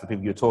discuss the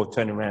people you're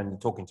turning around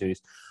and talking to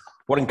is,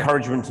 what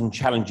encouragement and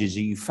challenges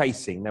are you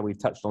facing? Now we've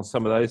touched on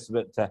some of those,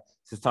 but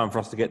it's time for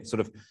us to get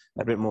sort of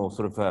a bit more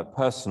sort of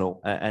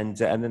personal. And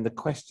then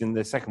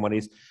the second one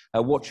is,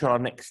 what should our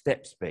next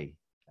steps be?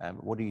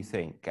 What do you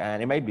think?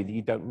 And it may be that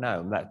you don't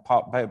know, and that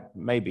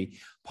maybe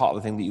part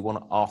of the thing that you want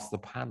to ask the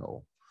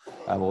panel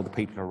or the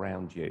people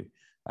around you.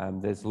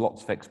 There's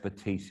lots of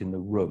expertise in the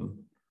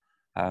room.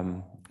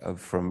 And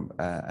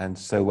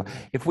so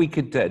if we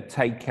could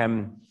take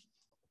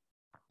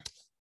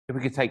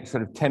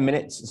sort of 10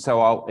 minutes,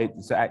 so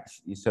it's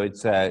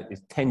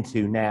 10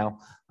 to now,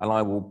 and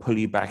I will pull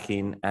you back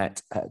in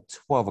at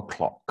 12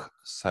 o'clock.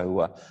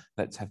 So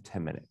let's have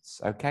 10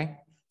 minutes, okay?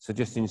 So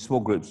just in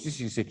small groups, just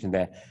you sitting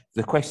there.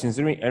 The questions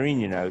are in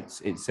your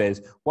notes. It says,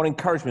 what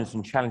encouragements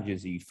and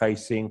challenges are you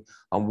facing,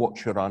 and what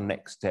should our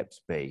next steps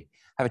be?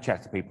 Have a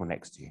chat to people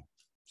next to you.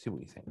 See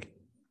what you think.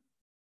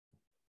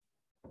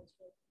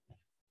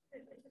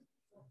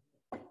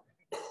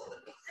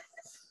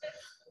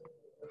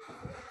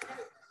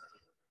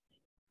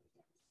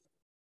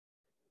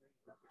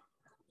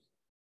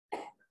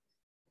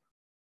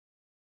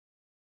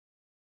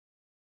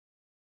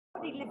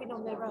 Living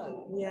on their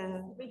own.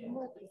 Yeah. Even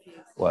more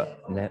confused.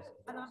 What? And I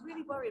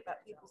really worry about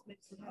people's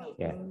mental health.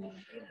 Yeah.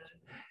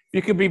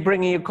 you could be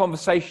bringing your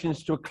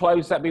conversations to a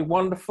close, that'd be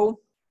wonderful.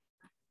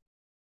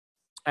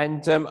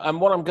 And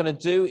what I'm going to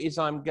do is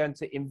I'm going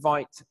to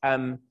invite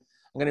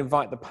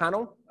the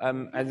panel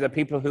and the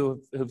people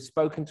who've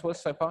spoken to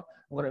us so far.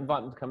 I'm going to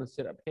invite them to come and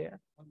sit up here.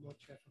 One more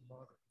chair for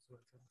Margaret.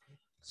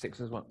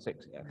 6 as well.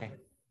 6. Yeah, okay.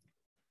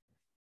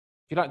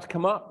 If you'd like to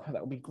come up, that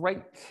would be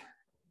great.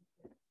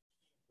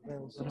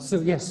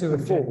 So yes, Sue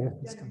and Jane,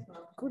 yeah.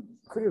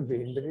 Could have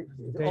been, but it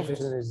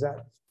often is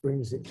that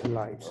brings it to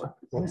light.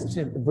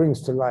 It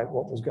brings to light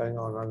what was going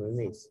on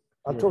underneath.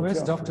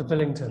 Where's Dr.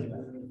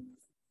 Billington?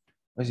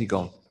 Where's he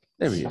gone?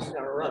 There he is.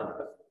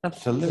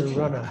 Absolutely. The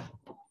runner.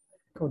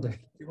 Go on, Dave. Do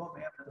you want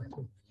me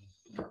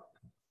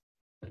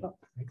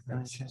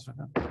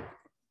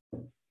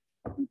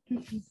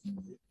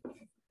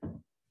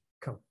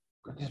Come.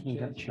 I just need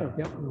that chair.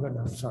 Yep, we've got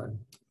enough time.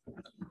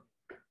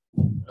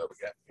 There we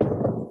go.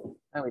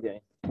 How are we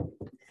doing? Do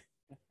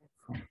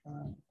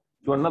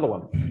you want another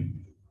one?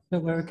 No,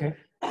 we're okay.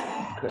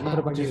 What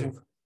about you?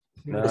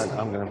 No,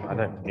 I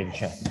don't need a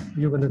chair.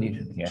 You're going to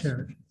need yes.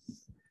 chair it.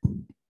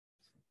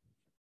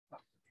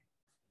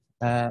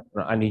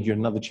 Right, I need you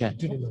another chair.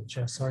 You need another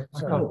chair, sorry. I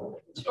can't. Oh,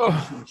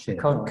 I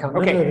can't count.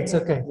 okay. No, it's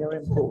okay.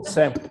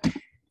 So,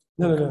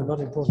 no, not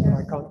important.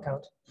 I can't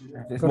count.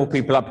 There's more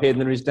people up here than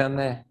there is down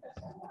there.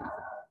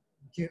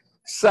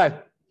 So,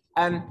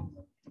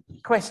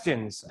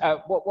 questions.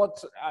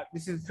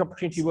 This is an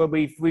opportunity where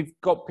we've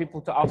got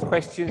people to ask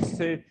questions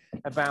to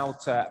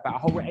about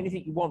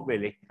anything you want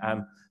really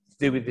to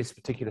do with this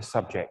particular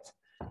subject.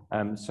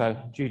 So,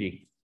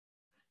 Judy,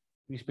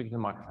 you speak to the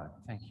microphone.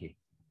 Thank you.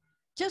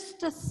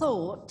 Just a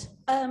thought,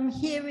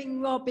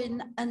 hearing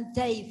Robin and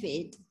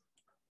David,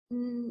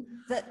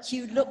 that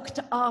you looked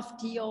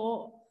after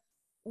your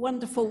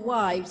wonderful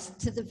wives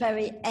to the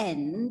very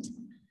end,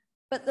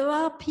 but there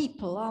are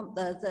people, aren't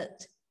there,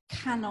 that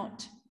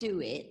cannot do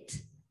it.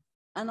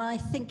 And I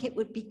think it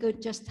would be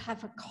good just to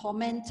have a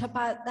comment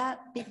about that,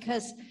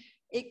 because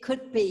it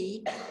could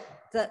be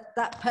that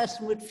that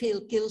person would feel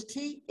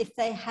guilty if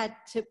they had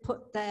to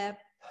put their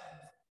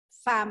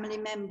family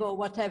member or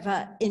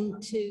whatever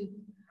into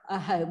a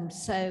home.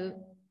 So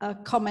a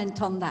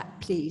comment on that,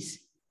 please.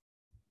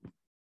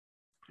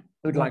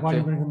 Who'd like While to?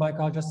 you bring the mic,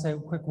 I'll just say a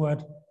quick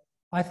word.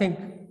 I think,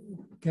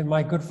 again,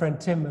 my good friend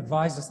Tim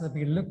advised us that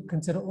we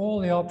consider all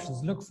the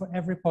options, look for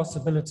every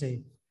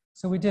possibility.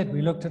 So we did.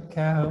 We looked at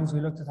care homes, we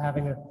looked at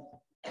having a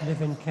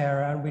live-in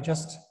carer, and we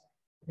just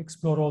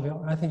explored all the.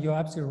 I think you're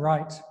absolutely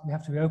right. We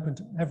have to be open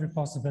to every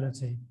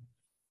possibility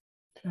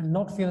and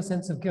not feel a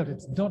sense of guilt.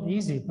 It's not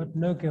easy, but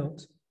no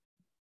guilt.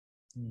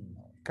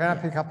 Can I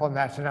pick up on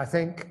that? And I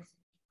think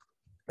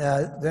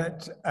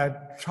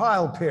that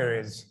trial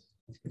periods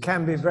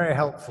can be very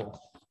helpful.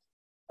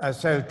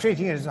 So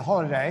treating it as a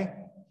holiday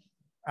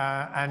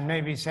and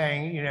maybe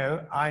saying, you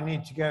know, I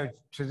need to go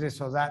to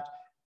this or that.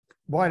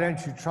 Why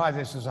don't you try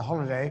this as a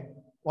holiday,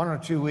 1 or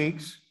 2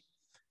 weeks,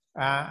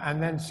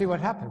 and then see what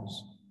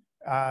happens.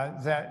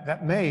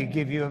 That may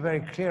give you a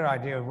very clear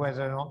idea of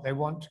whether or not they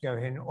want to go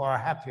in or are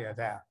happier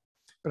there.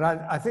 But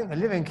I think the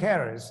living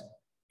carers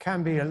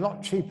can be a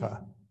lot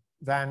cheaper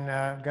than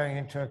going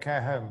into a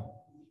care home.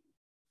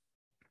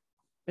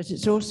 But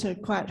it's also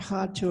quite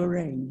hard to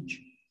arrange.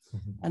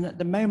 And at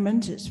the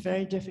moment, it's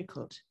very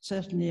difficult,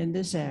 certainly in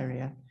this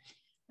area.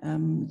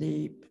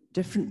 The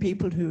different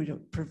people who are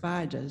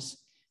providers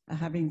are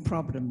having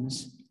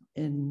problems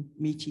in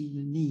meeting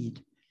the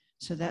need.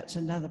 So that's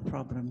another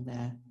problem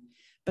there.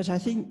 But I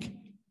think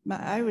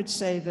I would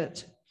say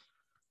that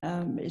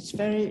it's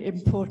very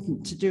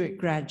important to do it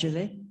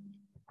gradually,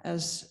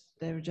 as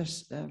they were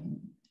just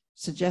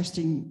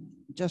suggesting.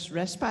 Just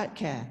respite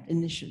care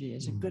initially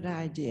is a good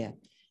idea.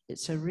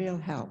 It's a real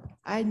help.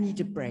 I need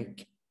a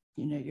break.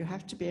 You know, you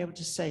have to be able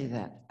to say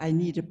that. I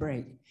need a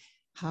break.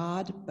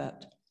 Hard,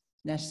 but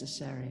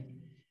necessary.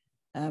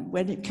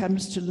 When it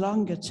comes to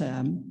longer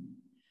term,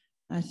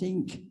 I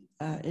think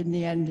in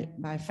the end,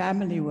 my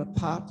family were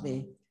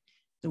partly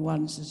the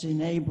ones that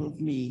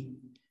enabled me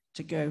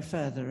to go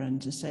further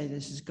and to say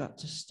this has got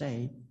to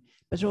stay.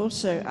 But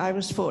also, I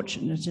was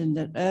fortunate in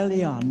that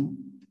early on,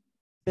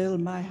 Bill,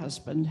 my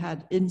husband,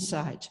 had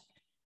insight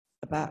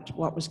about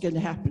what was going to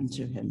happen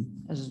to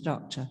him as a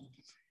doctor.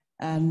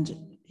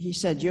 And he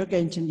said, you're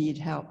going to need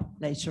help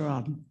later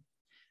on.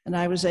 And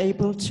I was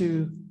able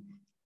to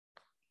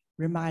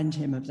remind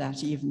him of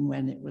that even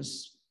when it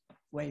was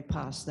way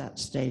past that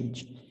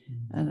stage.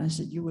 And I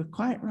said, you were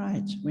quite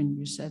right when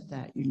you said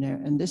that, you know,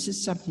 and this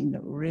is something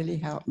that will really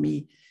help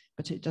me,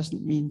 but it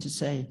doesn't mean to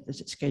say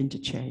that it's going to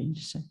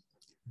change. So,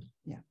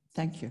 yeah,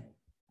 thank you.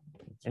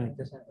 Thank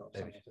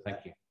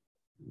you.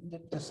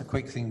 Just a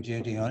quick thing,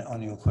 Judy, on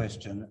your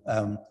question.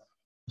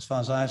 As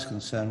far as I was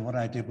concerned, what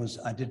I did was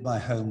I did my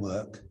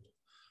homework.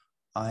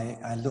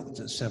 I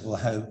looked at several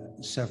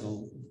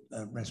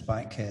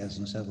respite cares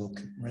and several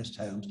rest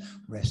homes.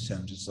 Rest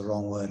homes is the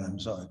wrong word, I'm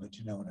sorry, but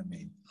you know what I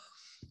mean.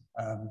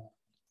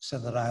 So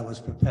that I was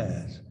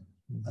prepared.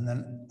 And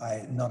then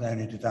not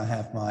only did I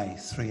have my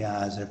 3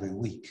 hours every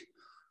week,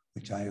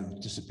 which I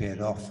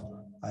disappeared off,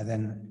 I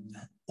then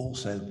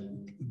also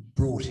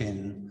brought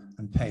in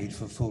and paid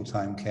for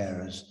full-time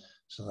carers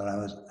so that I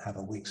would have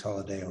a week's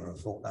holiday or a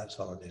fortnight's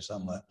holiday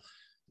somewhere,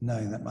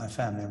 knowing that my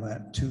family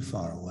weren't too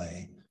far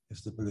away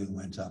if the balloon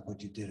went up,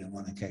 which it did on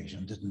one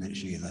occasion, didn't it,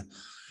 Sheila?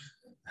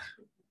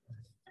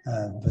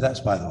 But that's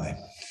by the way.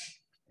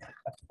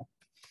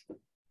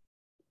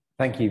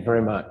 Thank you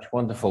very much.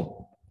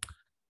 Wonderful.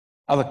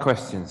 Other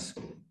questions?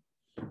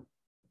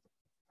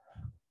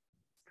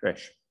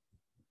 Trish.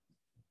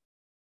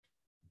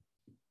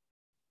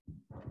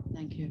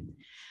 Thank you.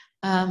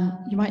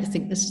 You might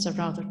think this is a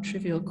rather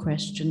trivial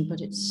question,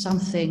 but it's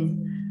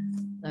something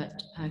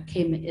that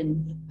came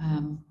in,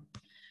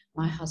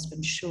 my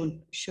husband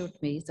showed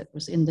me, that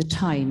was in the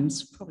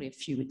Times probably a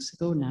few weeks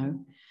ago now.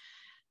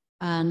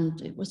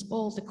 And it was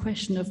all the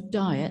question of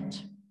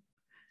diet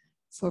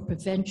for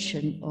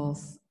prevention of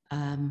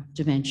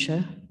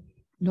dementia.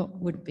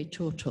 Wouldn't be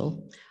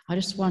total. I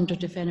just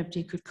wondered if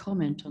anybody could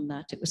comment on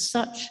that. It was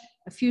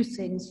a few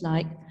things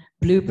like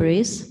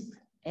blueberries,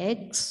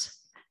 eggs,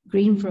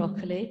 green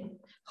broccoli,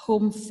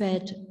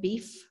 home-fed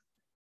beef.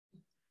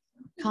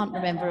 Can't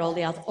remember all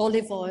the other,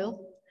 olive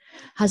oil.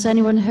 Has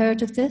anyone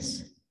heard of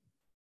this?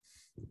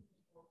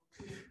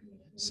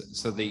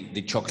 So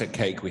the chocolate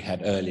cake we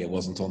had earlier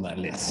wasn't on that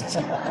list.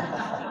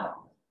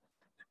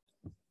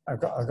 I've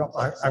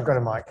got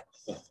a mic.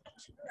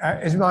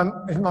 Is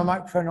my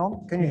microphone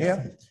on? Can you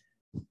hear?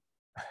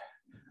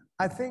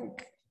 I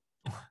think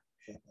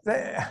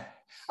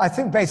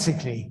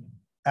basically,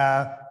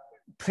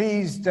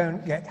 please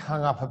don't get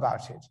hung up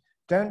about it.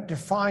 Don't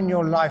define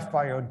your life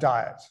by your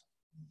diet.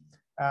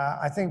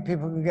 I think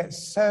people can get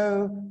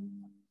so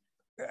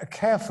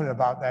careful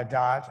about their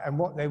diet and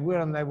what they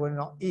will and they will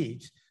not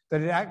eat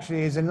that it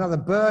actually is another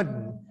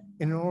burden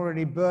in an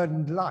already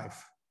burdened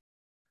life.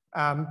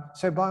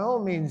 So by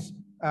all means,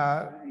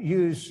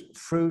 use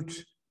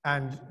fruit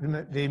and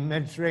the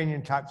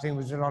Mediterranean type thing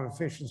with a lot of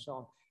fish and so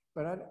on.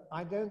 But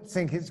I don't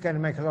think it's going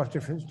to make a lot of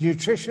difference.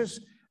 Nutritious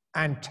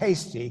and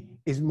tasty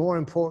is more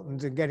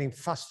important than getting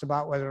fussed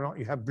about whether or not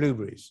you have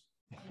blueberries.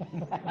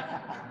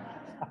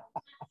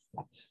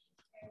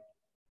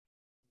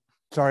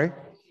 Sorry?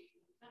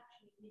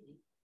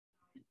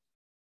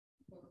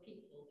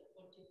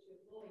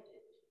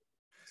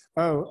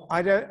 Oh,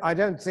 I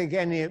don't think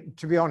any,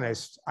 to be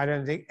honest, I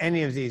don't think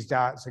any of these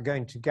diets are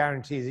going to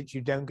guarantee that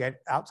you don't get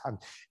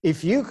Alzheimer's.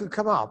 If you could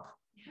come up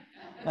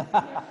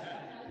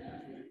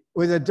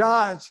with a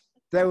diet,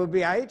 there would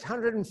be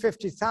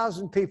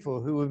 850,000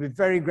 people who would be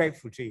very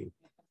grateful to you.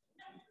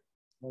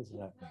 What does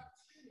that mean?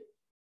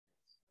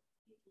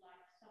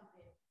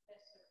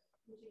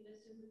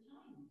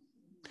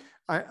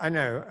 I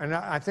know, and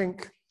I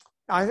think,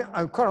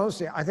 quite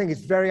honestly, I think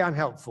it's very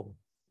unhelpful,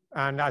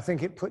 and I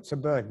think it puts a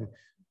burden.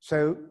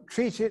 So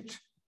treat it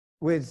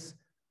with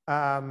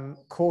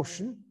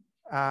caution.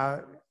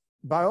 By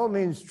all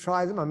means,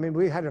 try them. I mean,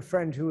 we had a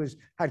friend who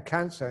had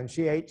cancer, and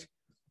she ate,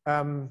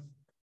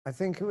 I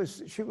think it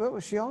was, what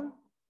was she on?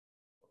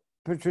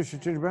 Patricia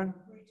Tiddebrand?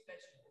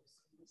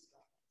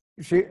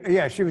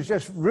 She was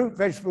just root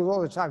vegetables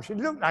all the time. She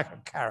looked like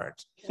a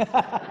carrot.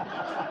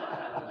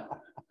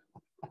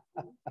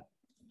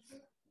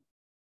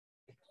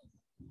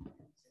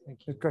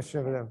 Thank you.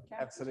 Question over there.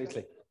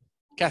 Absolutely.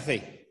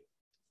 Kathy.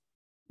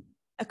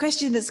 A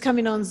question that's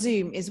coming on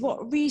Zoom is,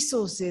 what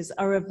resources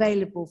are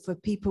available for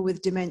people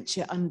with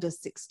dementia under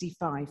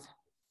 65?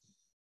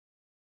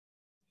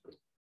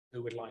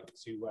 Who would like to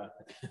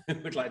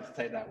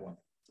take that one?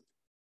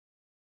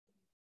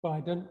 Well, I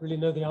don't really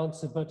know the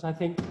answer, but I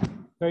think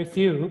very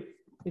few.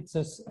 It's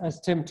as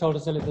Tim told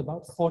us earlier,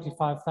 about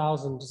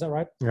 45,000. Is that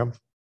right? Yeah.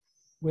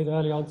 With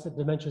early onset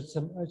dementia, it's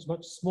a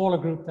much smaller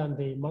group than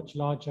the much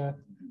larger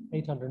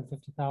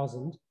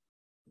 850,000.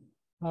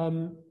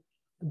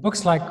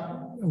 Books like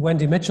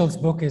Wendy Mitchell's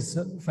book is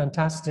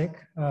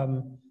fantastic.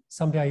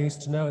 Somebody I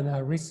used to know in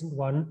her recent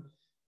one,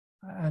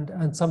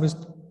 and somebody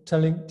was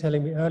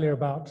telling me earlier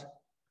about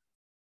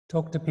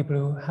talk to people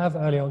who have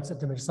early onset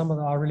dementia. Some of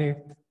them are really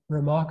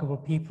remarkable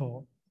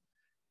people.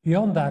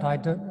 Beyond that, I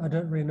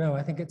don't really know.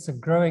 I think it's a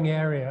growing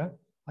area.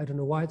 I don't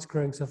know why it's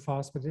growing so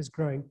fast, but it is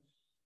growing.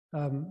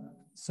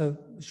 So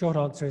the short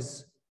answer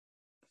is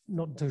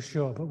not too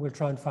sure, but we'll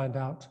try and find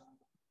out.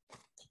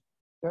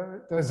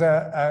 There's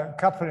a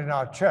couple in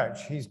our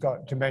church. He's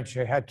got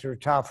dementia, had to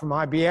retire from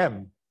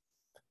IBM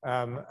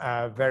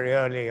very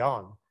early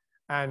on.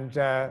 And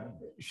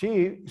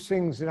she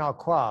sings in our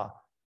choir,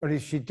 or at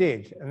least she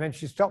did. And then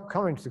she stopped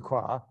coming to the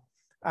choir.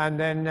 And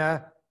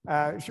then,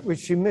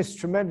 which she missed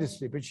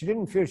tremendously, but she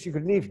didn't feel she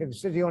could leave him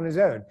sitting on his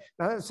own.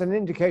 Now that's an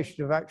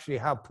indication of actually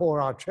how poor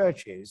our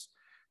church is,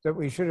 that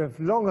we should have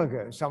long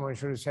ago, someone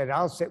should have said,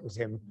 I'll sit with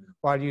him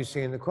while you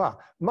sing in the choir.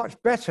 Much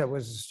better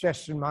was the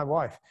suggestion of my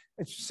wife.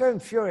 It's so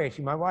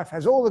infuriating. My wife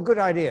has all the good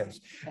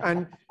ideas.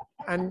 And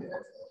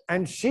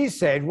she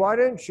said, why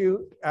don't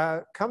you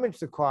come into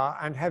the choir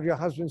and have your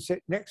husband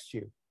sit next to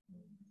you?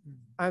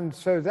 And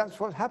so that's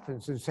what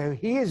happens. And so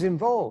he is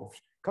involved,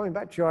 coming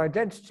back to your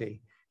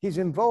identity, he's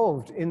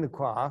involved in the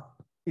choir.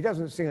 He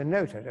doesn't sing a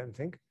note, I don't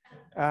think.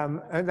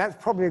 And that's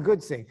probably a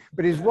good thing.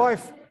 But his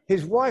wife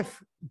his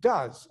wife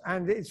does,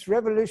 and it's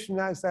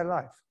revolutionized their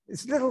life.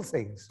 It's little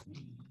things.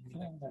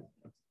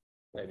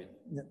 David.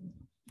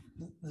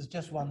 There's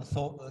just one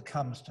thought that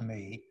comes to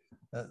me.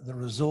 The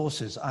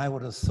resources, I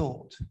would have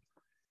thought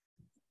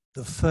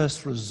the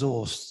first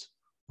resource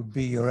would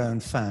be your own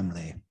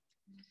family.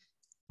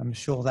 I'm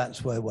sure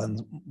that's where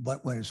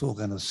it's all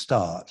going to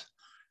start.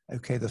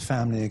 Okay, the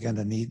family are going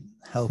to need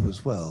help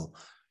as well.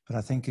 But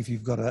I think if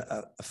you've got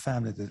a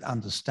family that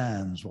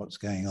understands what's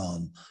going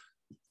on,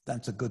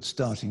 that's a good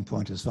starting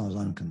point as far as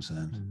I'm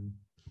concerned. Mm-hmm.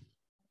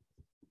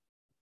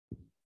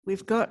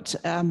 We've got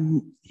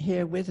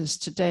here with us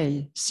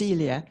today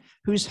Celia,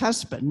 whose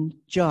husband,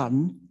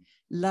 John,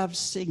 loves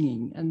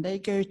singing, and they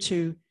go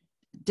to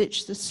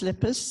Ditch the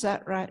Slippers, is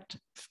that right?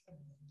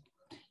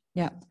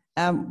 Yeah,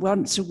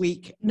 once a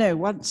week, no,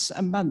 once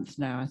a month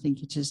now, I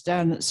think it is,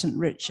 down at St.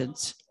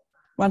 Richard's,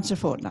 once a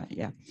fortnight,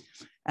 yeah.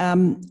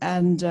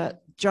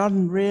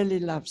 John really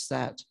loves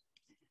that.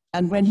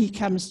 And when he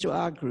comes to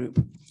our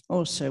group,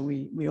 also,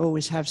 we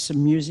always have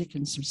some music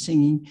and some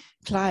singing.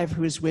 Clive,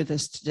 who is with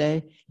us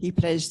today, he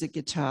plays the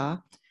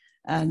guitar,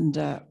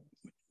 and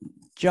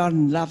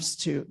John loves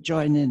to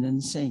join in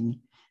and sing.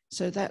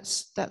 So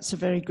that's a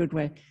very good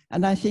way.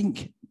 And I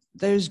think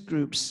those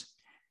groups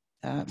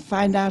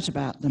find out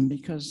about them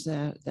because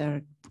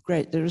they're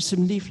great. There are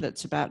some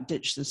leaflets about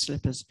Ditch the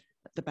Slippers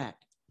at the back.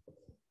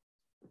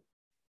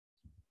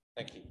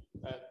 Thank you.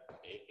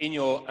 In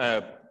your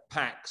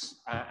packs,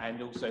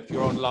 and also if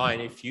you're online,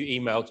 if you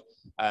emailed,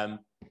 there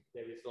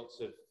is lots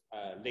of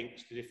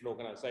links to different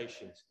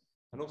organisations.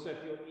 And also if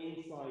you're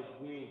inside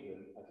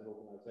Wealdon as an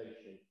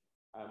organisation,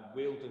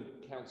 Wealdon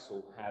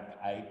Council have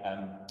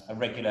a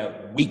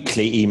regular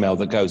weekly email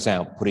that goes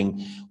out,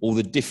 putting all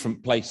the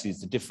different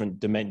places, the different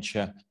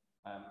dementia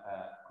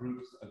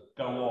groups that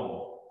go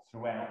on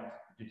throughout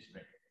the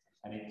district.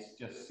 And it's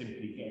just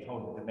simply getting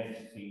hold of the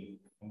dementia team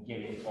and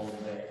getting on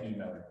their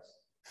email list.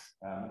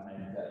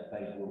 And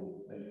they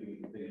will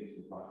give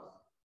advice.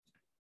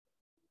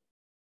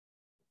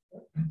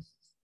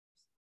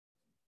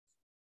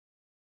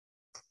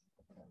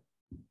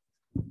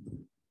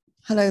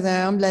 Hello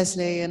there, I'm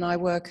Leslie, and I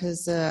work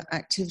as an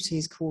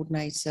activities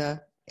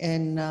coordinator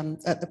in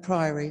at the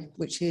Priory,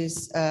 which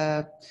is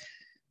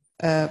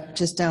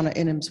just down at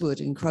Inham's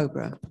Wood in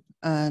Crowborough,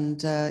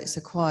 and it's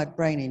acquired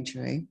brain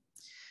injury.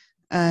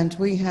 And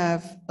we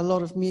have a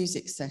lot of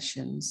music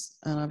sessions,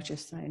 and I was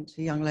just saying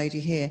to a young lady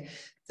here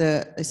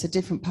that it's a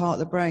different part of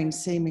the brain,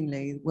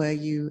 seemingly, where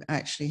you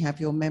actually have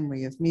your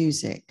memory of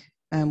music.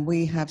 And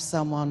we have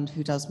someone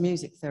who does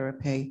music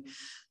therapy,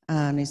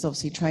 and he's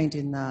obviously trained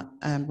in that.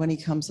 And when he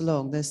comes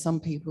along, there's some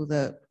people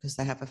that, because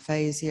they have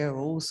aphasia or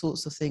all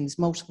sorts of things,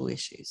 multiple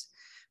issues.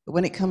 But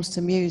when it comes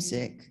to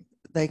music,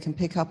 they can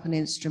pick up an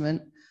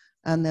instrument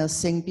and they'll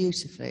sing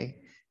beautifully.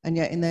 And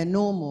yet in their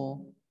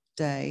normal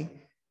day,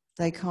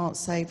 they can't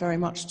say very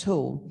much at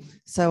all.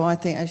 So I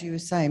think, as you were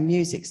saying,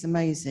 music's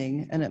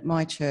amazing. And at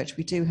my church,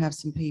 we do have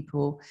some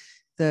people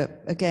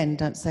that, again,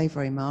 don't say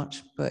very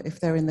much, but if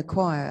they're in the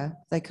choir,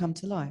 they come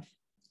to life.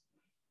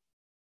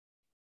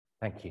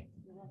 Thank you.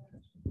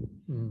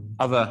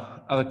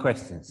 Other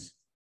questions?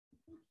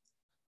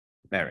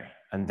 Mary,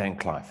 and then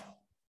Clive.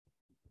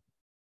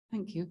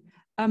 Thank you.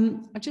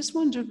 I just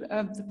wonder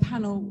if the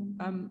panel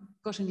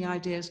got any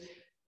ideas.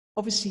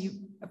 Obviously,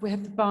 we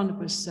have the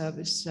Barnabas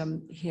service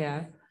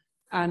here,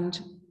 and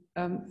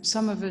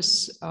some of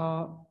us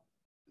are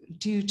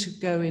due to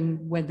go in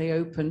when they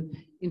open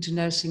into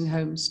nursing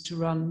homes to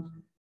run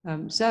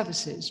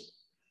services.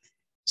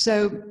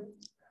 So,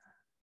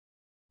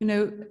 you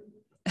know,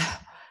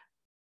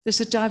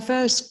 there's a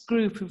diverse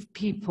group of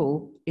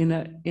people in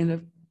a.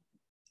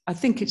 I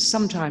think it's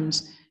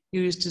sometimes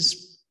used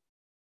as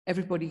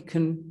everybody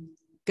can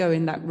go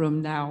in that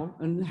room now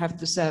and have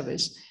the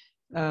service,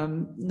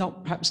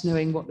 not perhaps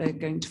knowing what they're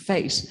going to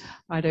face.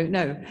 I don't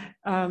know.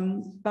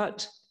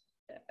 But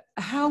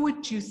how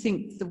would you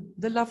think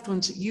the loved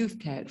ones that you've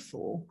cared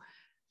for,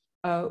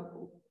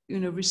 you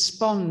know,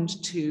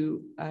 respond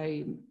to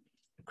a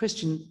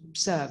Christian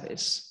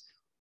service?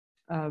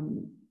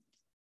 And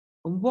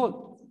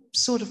what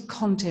sort of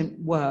content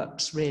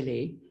works,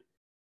 really?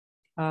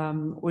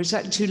 Or is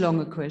that too long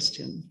a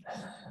question?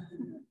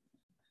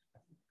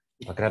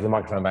 If I could have the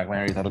microphone back,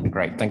 Mary, that'll be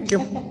great. Thank you.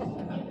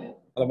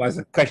 Otherwise,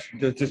 the question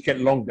will just get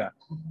longer.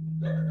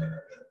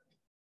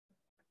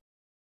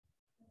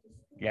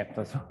 Yeah,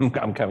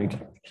 I'm coming to.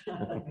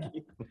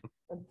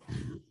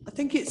 I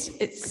think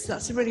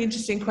that's a really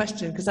interesting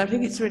question, because I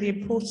think it's really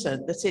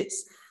important that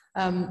it's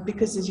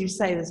because, as you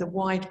say, there's a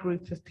wide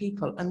group of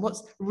people, and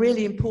what's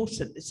really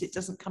important is it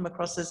doesn't come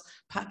across as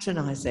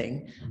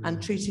patronising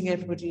and treating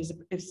everybody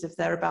as if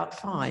they're about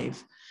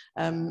five.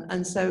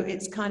 And so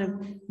it's kind of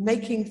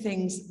making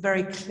things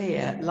very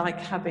clear, like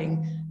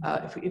having,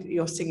 if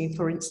you're singing,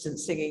 for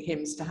instance, singing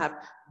hymns, to have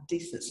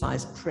decent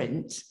sized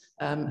print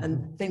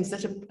and things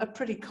that are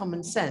pretty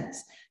common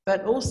sense,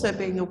 but also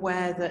being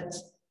aware that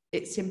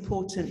it's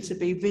important to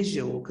be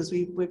visual, because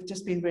we've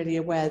just been really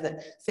aware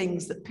that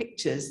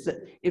pictures that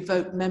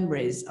evoke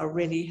memories are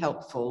really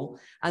helpful,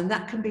 and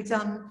that can be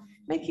done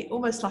make it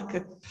almost like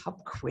a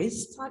pub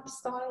quiz type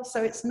style.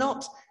 So it's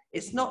not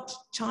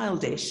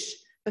childish,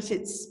 but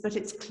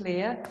it's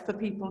clear for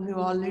people who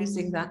are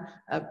losing that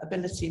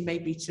ability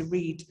maybe to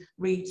read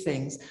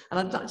things. And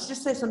I'd like to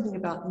just say something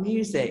about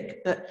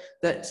music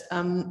that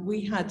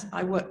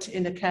I worked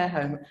in a care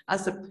home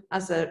as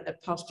a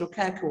pastoral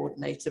care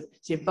coordinator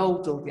to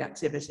involved all the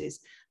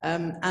activities,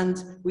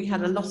 and we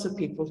had a lot of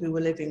people who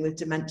were living with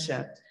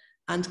dementia,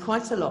 and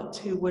quite a lot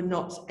who were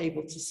not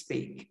able to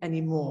speak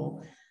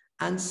anymore.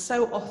 And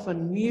so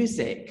often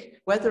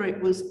music, whether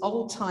it was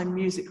old-time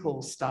music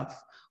hall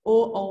stuff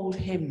or old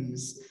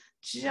hymns,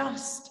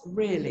 just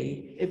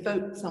really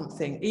evoked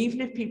something.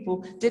 Even if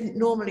people didn't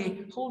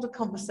normally hold a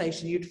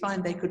conversation, you'd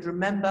find they could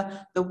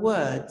remember the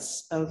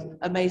words of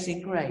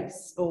Amazing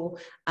Grace, a word.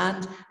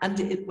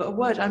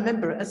 I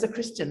remember as a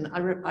Christian,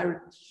 I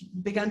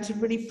began to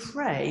really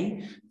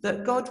pray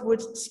that God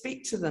would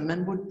speak to them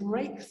and would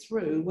break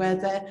through where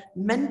their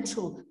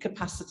mental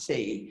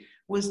capacity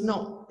was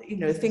not,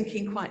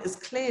 thinking quite as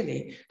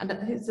clearly. And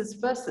there's this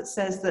verse that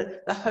says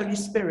that the Holy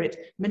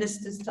Spirit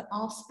ministers to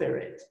our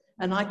spirit.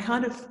 And I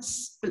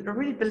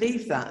really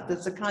believe that.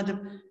 It's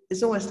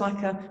almost like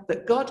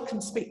that God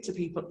can speak to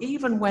people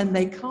even when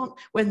they can't,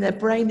 when their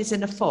brain is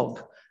in a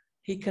fog.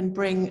 He can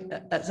bring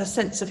a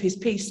sense of his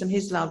peace and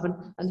his love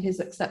and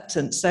his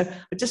acceptance. So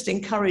I just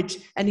encourage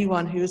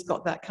anyone who has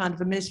got that kind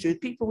of a ministry,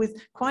 with people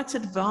with quite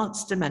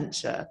advanced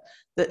dementia,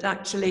 that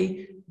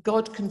actually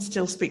God can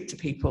still speak to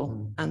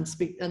people and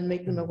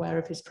make them aware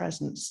of his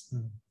presence.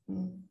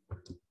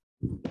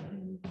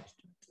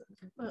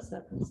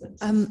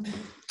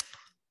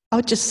 I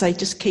would just say,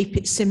 just keep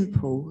it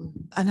simple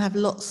and have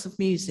lots of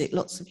music,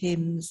 lots of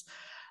hymns.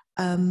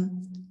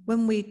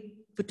 When we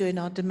were doing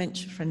our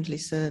dementia-friendly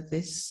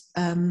service,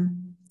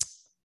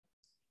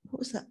 what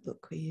was that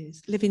book we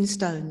used? Living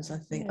Stones, I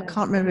think. Yeah. I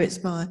can't remember it's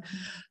by.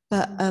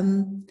 But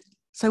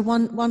so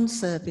one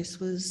service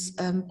was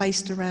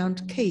based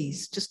around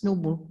keys, just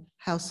normal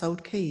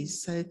household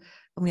keys. So, and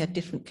we had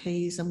different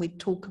keys, and we'd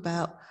talk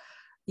about,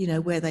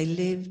 where they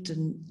lived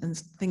and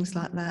things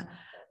like that.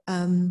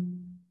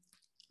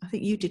 I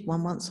think you did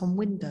one once on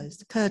windows,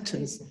 the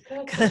curtains.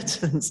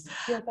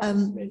 Yeah,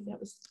 that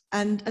was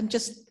and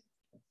just,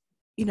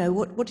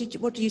 what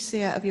do you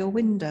see out of your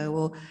window,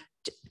 or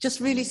just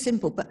really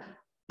simple, but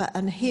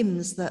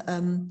hymns that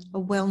are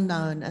well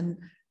known, and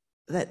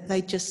that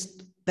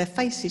their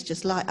faces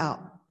just light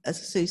up,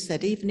 as Sue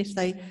said, even if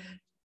they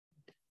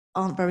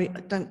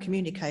don't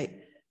communicate,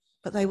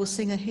 but they will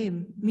sing a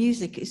hymn.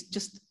 Music is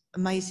just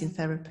amazing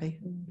therapy.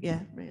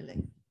 Yeah,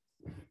 really.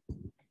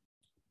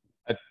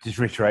 Just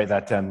reiterate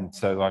that,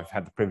 so I've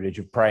had the privilege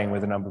of praying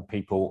with a number of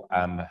people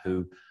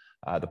who,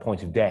 at the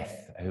point of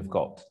death, who've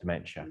got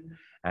dementia.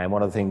 And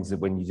one of the things that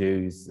when you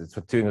do is,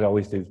 two things I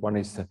always do, is one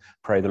is to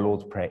pray the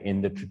Lord's Prayer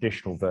in the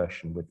traditional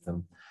version with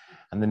them.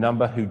 And the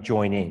number who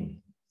join in,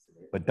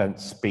 but don't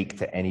speak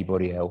to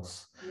anybody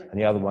else. And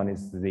the other one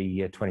is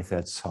the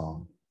 23rd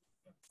Psalm.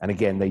 And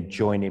again, they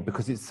join in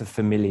because it's the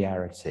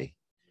familiarity.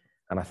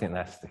 And I think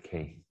that's the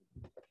key.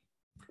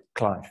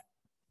 Clive.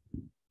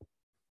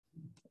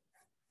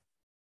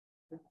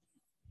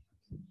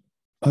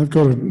 I've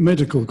got a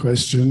medical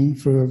question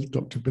for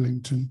Dr.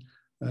 Billington.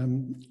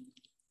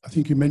 I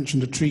think you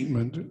mentioned a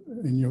treatment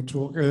in your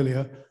talk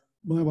earlier.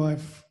 My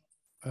wife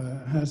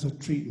has a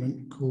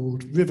treatment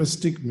called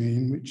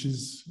rivastigmine, which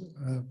is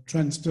a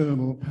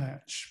transdermal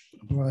patch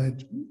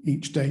applied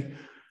each day.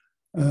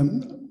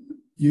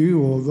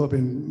 You or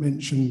Robin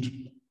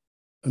mentioned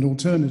an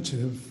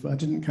alternative. I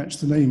didn't catch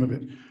the name of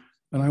it.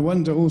 And I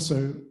wonder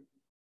also,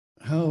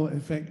 how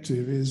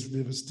effective is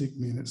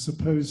rivastigmine? It's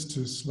supposed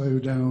to slow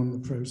down the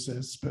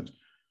process, but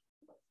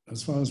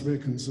as far as we're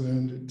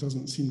concerned, it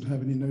doesn't seem to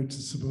have any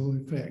noticeable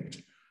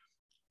effect.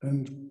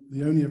 And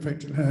the only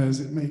effect it has,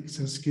 it makes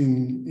her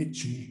skin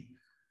itchy,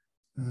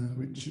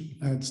 which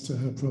adds to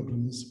her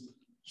problems.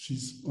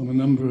 She's on a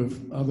number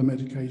of other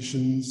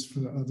medications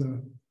for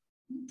other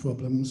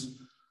problems.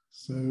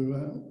 So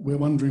we're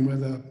wondering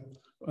whether,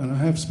 and I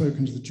have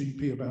spoken to the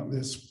GP about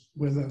this,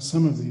 whether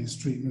some of these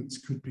treatments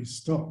could be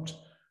stopped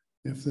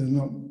if they're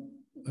not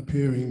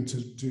appearing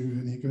to do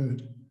any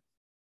good.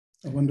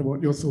 I wonder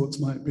what your thoughts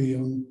might be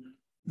on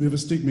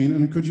rivastigmine.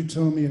 And could you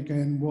tell me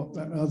again what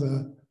that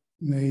other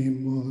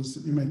name was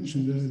that you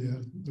mentioned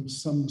earlier? There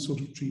was some sort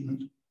of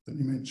treatment that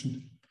you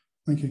mentioned.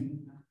 Thank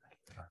you.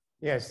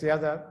 Yes, the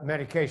other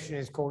medication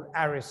is called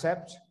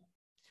Aricept,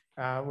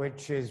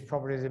 which is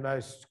probably the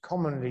most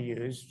commonly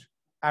used,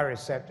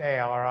 Aricept,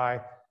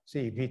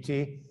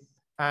 A-R-I-C-E-P-T.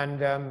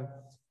 And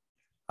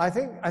I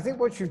think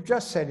what you've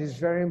just said is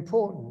very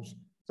important,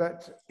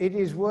 that it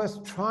is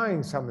worth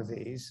trying some of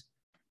these.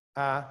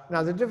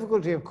 Now, the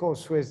difficulty, of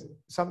course, with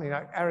something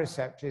like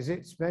Aricept is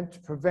it's meant to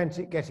prevent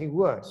it getting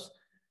worse.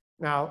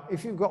 Now,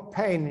 if you've got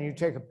pain and you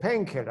take a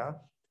painkiller,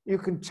 you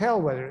can tell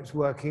whether it's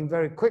working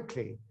very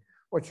quickly.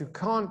 What you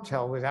can't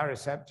tell with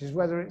Aricept is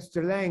whether it's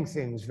delaying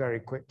things very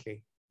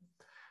quickly.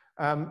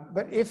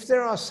 But if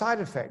there are side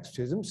effects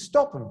to them,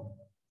 stop them.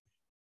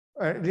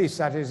 At least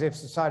that is if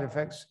the side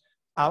effects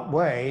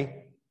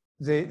outweigh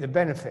the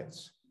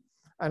benefits.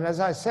 And as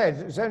I said,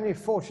 it's only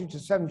 40 to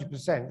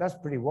 70%. That's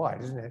pretty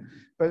wide, isn't it?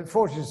 But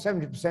 40 to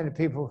 70% of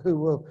people who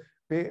will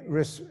be,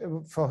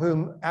 for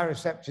whom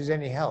Aricept is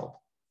any help.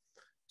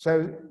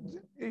 So,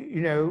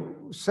 you know,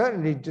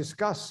 certainly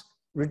discuss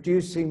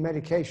reducing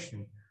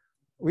medication.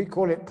 We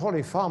call it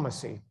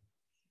polypharmacy.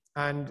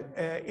 And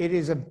it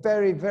is a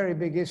very, very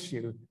big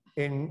issue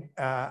in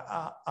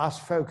us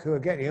folk who are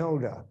getting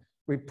older.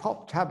 We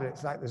pop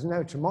tablets like there's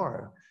no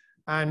tomorrow.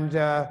 And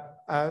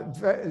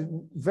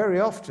very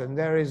often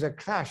there is a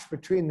clash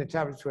between the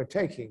tablets we're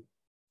taking.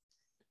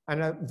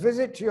 And a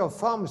visit to your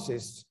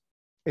pharmacist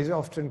is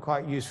often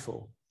quite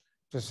useful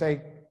to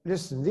say,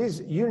 listen,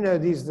 you know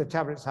these are the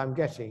tablets I'm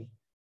getting.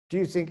 Do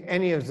you think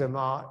any of them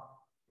are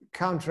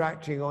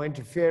counteracting or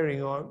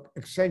interfering or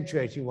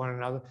accentuating one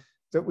another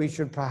that we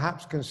should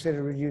perhaps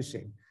consider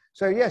reducing?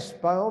 So yes,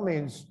 by all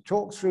means,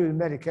 talk through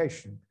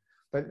medication,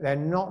 but they're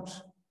not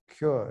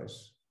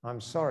cures.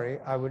 I'm sorry,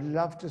 I would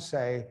love to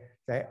say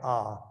they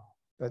are,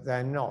 but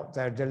they're not.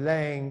 They're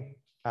delaying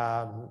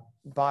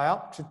by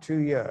up to 2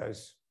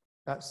 years.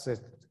 That's the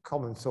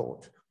common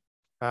thought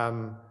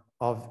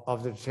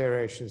of the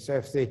deterioration.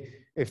 So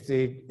if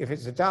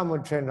it's a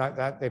downward trend like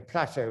that, they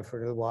plateau for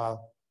a little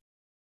while,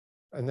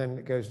 and then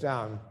it goes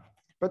down.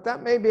 But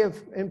that may be an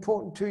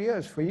important 2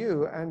 years for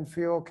you and for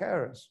your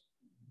carers.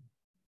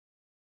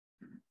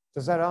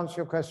 Does that answer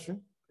your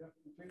question?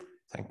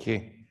 Thank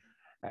you.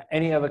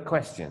 Any other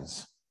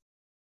questions?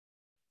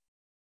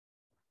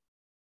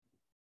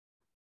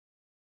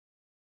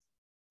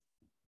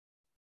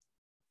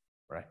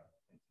 Right.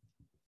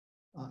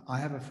 I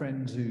have a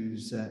friend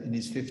who's in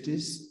his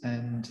 50s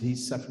and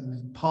he's suffering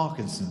with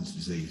Parkinson's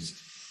disease.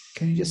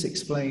 Can you just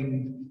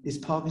explain, is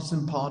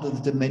Parkinson part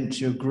of the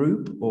dementia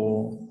group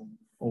or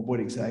what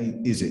exactly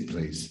is it,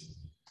 please?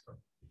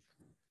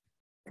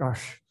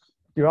 Gosh,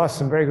 you asked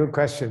some very good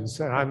questions,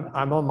 and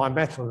I'm on my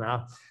mettle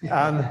now.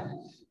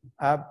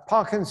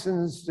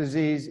 Parkinson's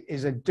disease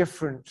is a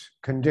different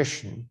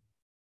condition,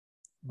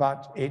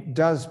 but it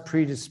does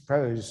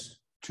predispose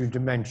to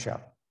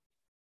dementia.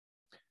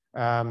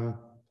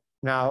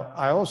 Now,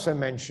 I also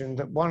mentioned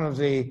that one of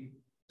the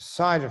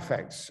side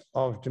effects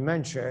of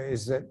dementia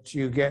is that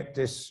you get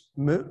this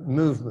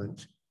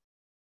movement,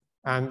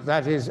 and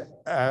that is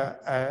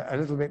a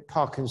little bit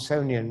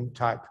Parkinsonian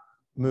type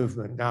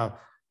movement. Now,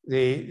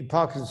 the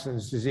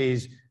Parkinson's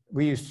disease,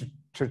 we used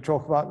to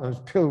talk about them as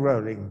pill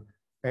rolling.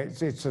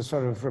 It's a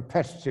sort of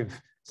repetitive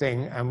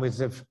thing, and with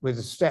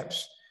the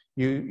steps,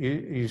 you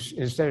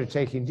instead of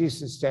taking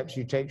decent steps,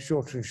 you take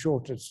shorter and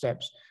shorter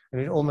steps,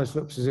 and it almost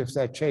looks as if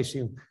they're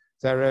chasing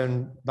their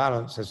own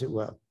balance, as it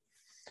were.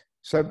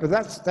 So, but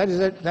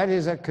that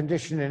is a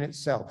condition in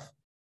itself.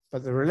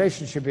 But the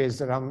relationship is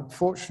that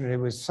unfortunately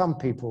with some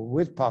people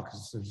with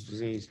Parkinson's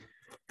disease,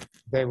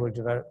 they will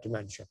develop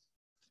dementia.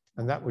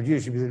 And that would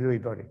usually be the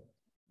Lewy body.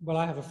 Well,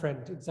 I have a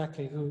friend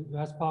exactly who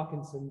has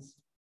Parkinson's,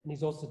 and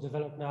he's also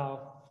developed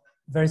now,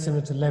 very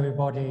similar to Lewy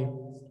body.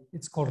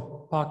 It's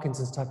called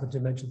Parkinson's type of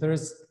dementia. There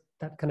is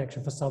that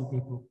connection for some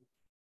people.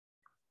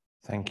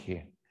 Thank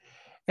you.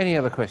 Any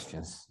other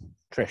questions?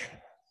 Trish?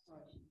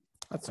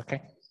 That's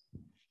okay.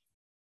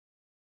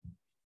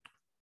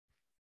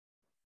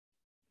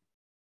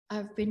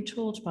 I've been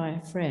told by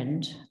a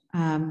friend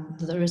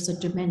that there is a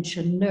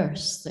dementia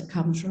nurse that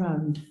comes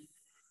round.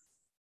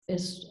 I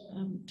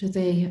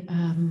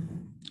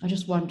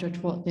just wondered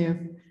what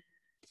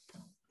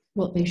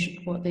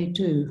they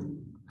do.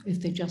 If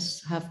they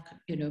just have,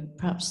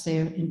 perhaps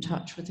they're in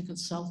touch with a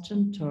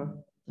consultant,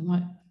 or they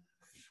might.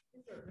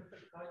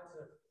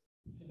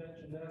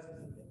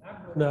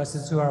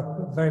 Nurses who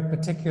are very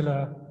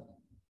particular,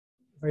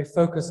 very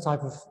focused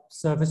type of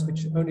service,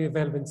 which are only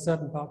available in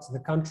certain parts of the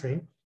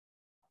country.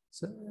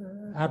 So,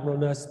 Admiral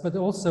nurse, but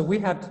also we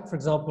had, for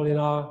example, in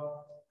our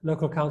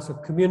local council,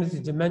 community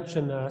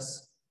dementia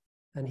nurse,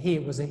 and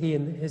it was a he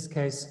in his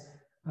case,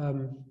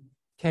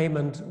 came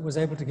and was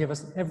able to give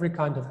us every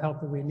kind of help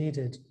that we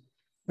needed.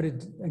 But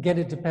again,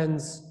 it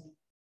depends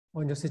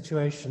on your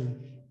situation.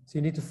 So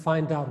you need to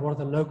find out what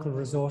are the local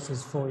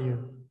resources for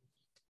you.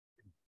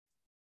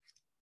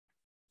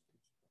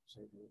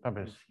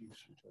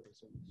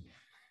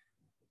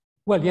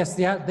 Well, yes,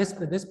 this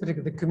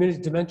particular, the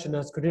community dementia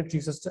nurse could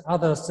introduce us to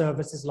other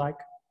services like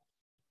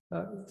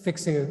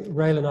fixing a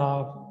rail in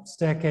our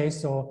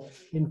staircase or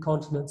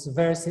incontinence.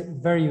 Very,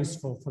 very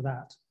useful for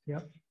that.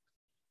 Yeah.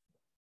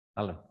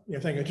 Alan. Yeah,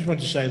 thank you. I just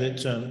wanted to say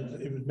that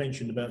it was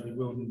mentioned about the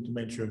World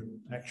Dementia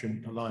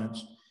Action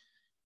Alliance.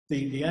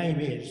 The aim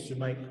is to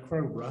make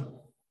Crowborough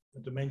a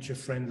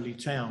dementia-friendly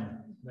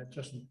town. That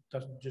doesn't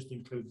just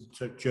include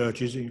the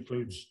churches, it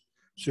includes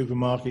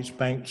supermarkets,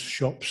 banks,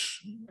 shops,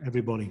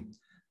 everybody.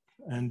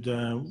 And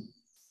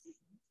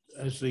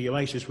as the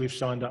Oasis, we've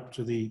signed up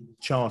to the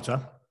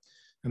Charter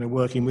and are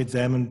working with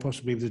them and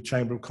possibly with the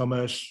Chamber of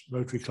Commerce,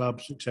 Rotary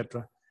clubs,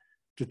 etc.,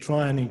 to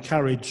try and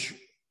encourage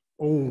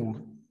all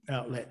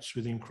outlets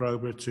within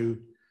Crowborough to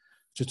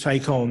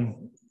take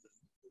on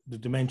the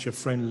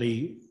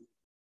dementia-friendly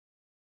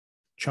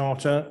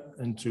charter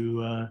and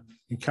to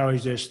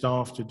encourage their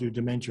staff to do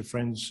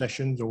dementia-friend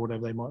sessions or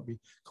whatever they might be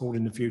called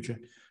in the future.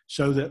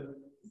 so that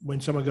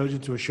when someone goes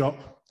into a shop,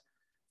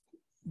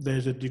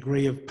 there's a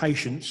degree of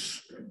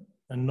patience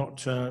and not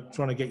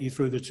trying to get you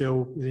through the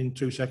till within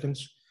 2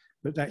 seconds,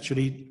 but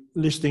actually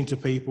listening to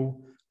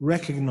people,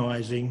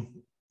 recognizing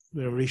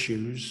their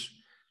issues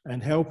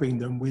and helping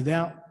them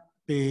without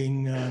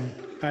being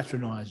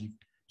patronizing.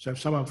 So if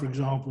someone, for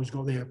example, has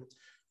got their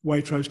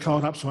Waitrose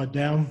card upside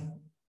down,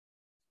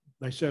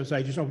 they say,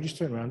 just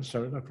turn around,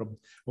 sorry, no problem.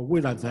 Well,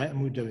 we'll have that and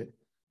we'll do it.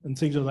 And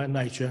things of that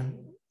nature.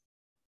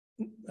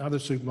 Other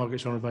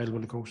supermarkets are available,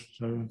 of course.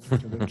 So,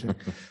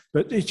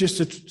 but it's just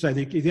to say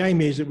the aim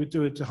is that we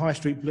do it to High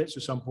Street Blitz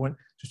at some point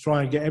to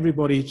try and get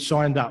everybody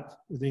signed up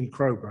within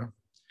Crowborough,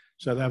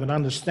 so they have an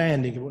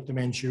understanding of what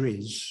dementia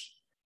is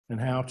and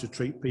how to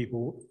treat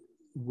people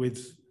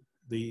with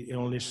the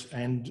illness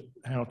and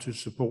how to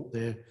support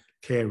their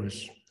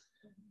carers.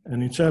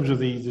 And in terms of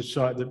the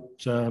site that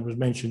was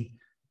mentioned,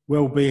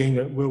 wellbeing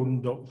at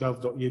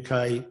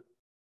wilton.gov.uk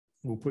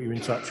will put you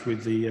in touch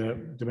with the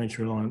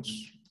Dementia Alliance.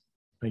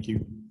 Thank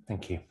you.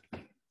 Thank you.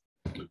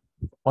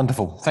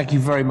 Wonderful. Thank you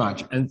very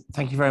much. And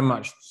thank you very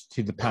much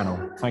to the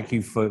panel. Thank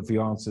you for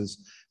your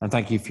answers and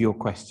thank you for your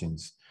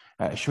questions.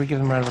 Should we give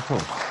them a round of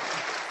applause?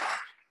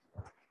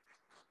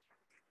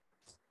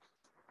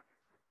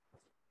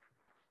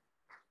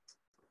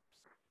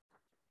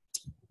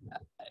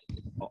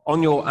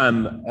 On your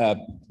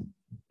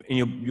in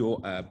your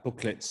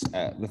booklets,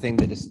 the thing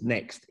that is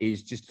next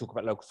is just to talk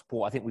about local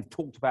support. I think we've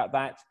talked about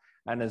that,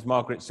 and as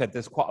Margaret said,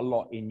 there's quite a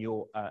lot in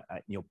your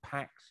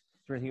packs.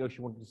 Is there anything else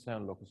you wanted to say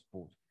on local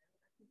support?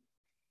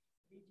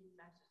 Reading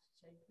matters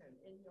to take home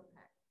in your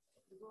pack.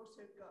 We've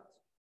also got.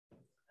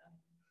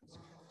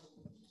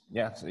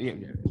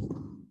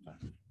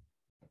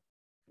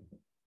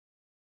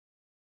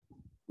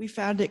 We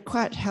found it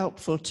quite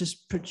helpful to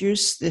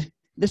produce the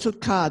little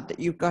card that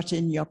you've got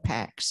in your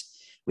packs.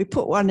 We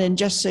put one in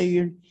just so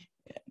you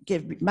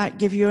might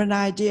give you an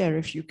idea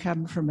if you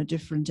come from a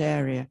different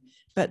area.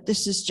 But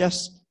this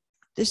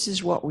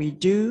is what we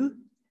do.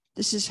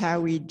 This is how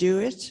we do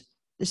it.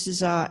 This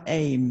is our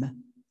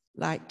aim.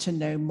 Like to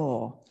know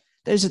more.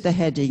 Those are the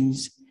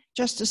headings.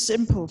 Just a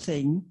simple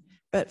thing,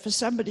 but for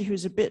somebody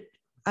who's a bit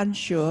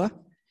unsure,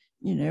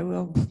 you know,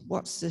 well,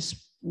 what's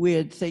this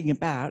weird thing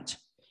about?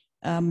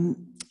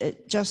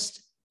 It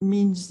just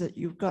means that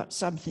you've got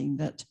something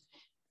that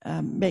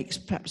makes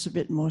perhaps a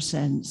bit more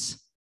sense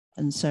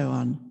and so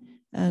on.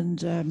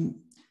 And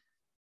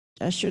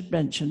I should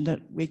mention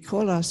that we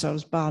call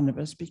ourselves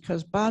Barnabas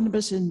because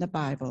Barnabas in the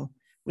Bible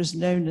was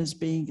known as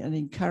being an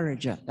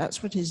encourager.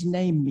 That's what his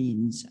name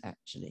means,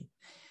 actually.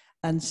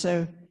 And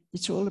so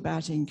it's all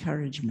about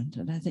encouragement.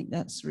 And I think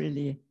that's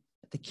really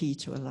the key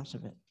to a lot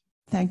of it.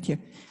 Thank you.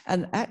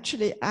 And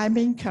actually, I'm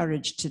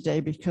encouraged today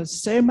because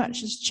so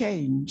much has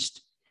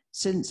changed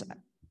since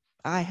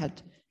I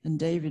had, and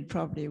David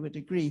probably would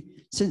agree,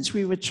 since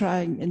we were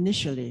trying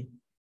initially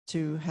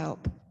to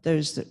help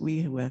those that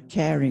we were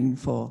caring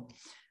for.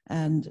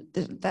 And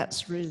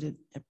that's really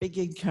a big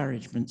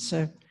encouragement.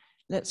 So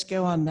let's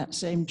go on that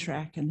same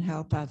track and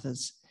help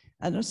others.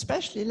 And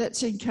especially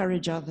let's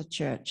encourage other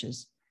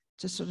churches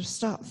to sort of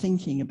start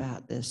thinking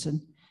about this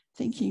and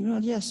thinking,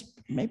 well, yes,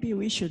 maybe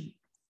we should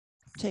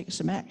take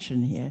some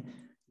action here.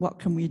 What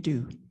can we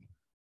do?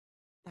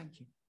 Thank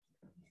you.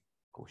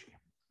 Of course, yeah.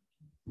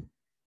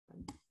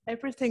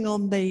 Everything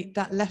on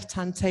that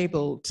left-hand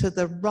table to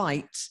the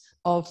right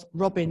of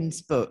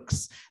Robin's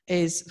books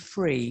is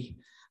free.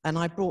 And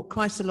I brought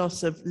quite a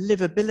lot of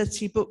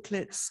livability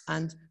booklets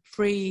and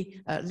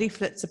free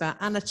leaflets about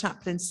Anna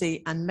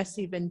Chaplaincy and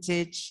Messy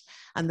Vintage,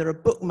 and there are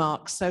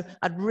bookmarks. So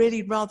I'd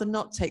really rather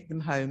not take them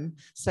home.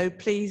 So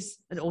please,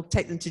 or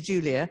take them to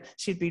Julia.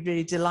 She'd be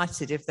really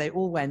delighted if they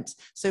all went.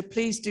 So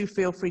please do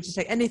feel free to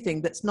take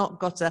anything that's not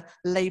got a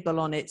label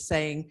on it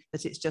saying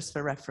that it's just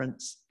for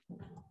reference.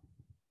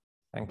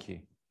 Thank you.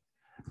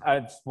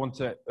 I just want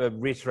to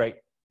reiterate.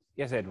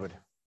 Yes, Edward.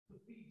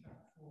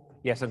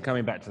 Yes, I'm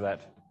coming back to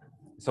that.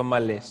 It's on my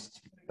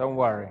list. Don't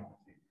worry.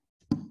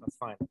 That's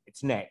fine.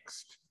 It's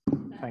next.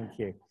 Thank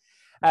you.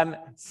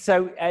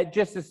 So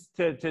just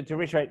to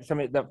reiterate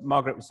something that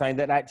Margaret was saying,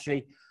 that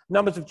actually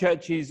numbers of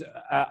churches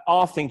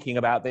are thinking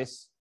about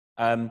this.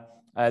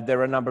 There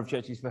are a number of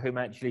churches for whom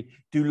actually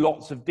do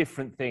lots of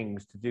different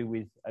things to do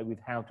with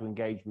how to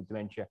engage with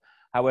dementia.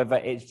 However,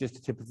 it's just the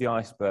tip of the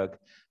iceberg.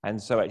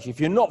 And so actually, if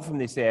you're not from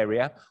this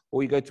area,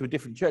 or you go to a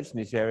different church in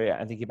this area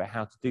and thinking about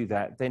how to do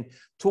that, then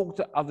talk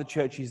to other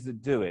churches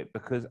that do it,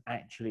 because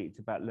actually it's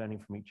about learning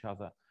from each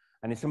other.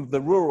 And in some of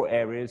the rural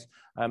areas,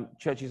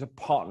 churches are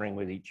partnering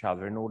with each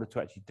other in order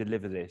to actually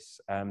deliver this.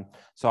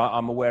 So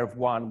I'm aware of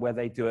one where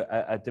they do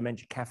a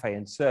dementia cafe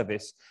and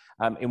service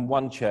in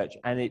one church,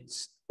 and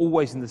it's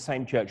always in the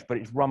same church, but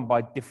it's run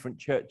by different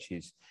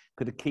churches,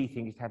 because the key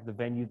thing is to have the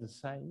venue the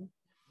same.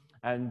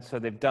 And so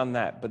they've done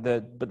that, but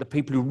the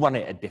people who run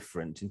it are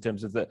different in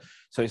terms of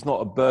so it's not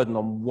a burden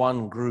on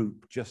one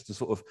group just to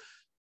sort of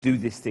do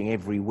this thing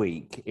every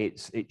week.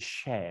 It's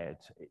shared.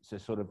 It's a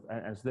sort of,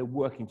 and so they're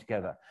working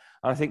together.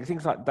 And I think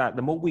things like that,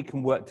 the more we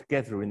can work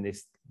together in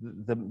this,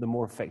 the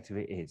more effective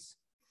it is.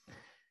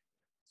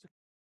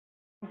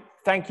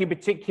 Thank you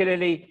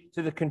particularly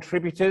to the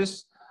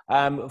contributors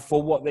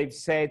for what they've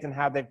said and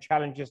how they've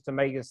challenged us to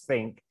make us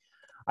think.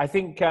 I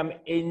think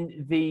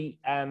in the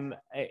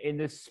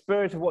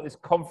spirit of what this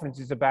conference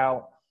is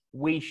about,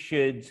 we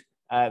should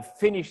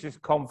finish this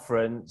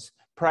conference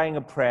praying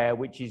a prayer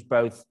which is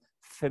both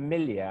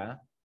familiar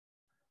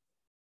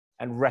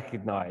and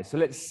recognized. So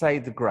let's say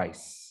the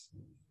grace.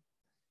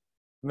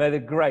 May the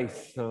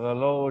grace of the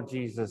Lord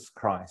Jesus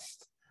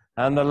Christ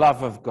and the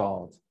love of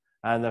God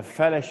and the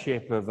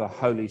fellowship of the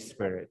Holy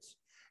Spirit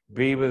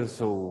be with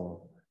us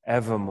all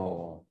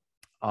evermore.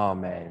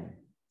 Amen.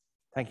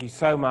 Thank you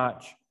so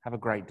much. Have a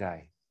great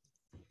day.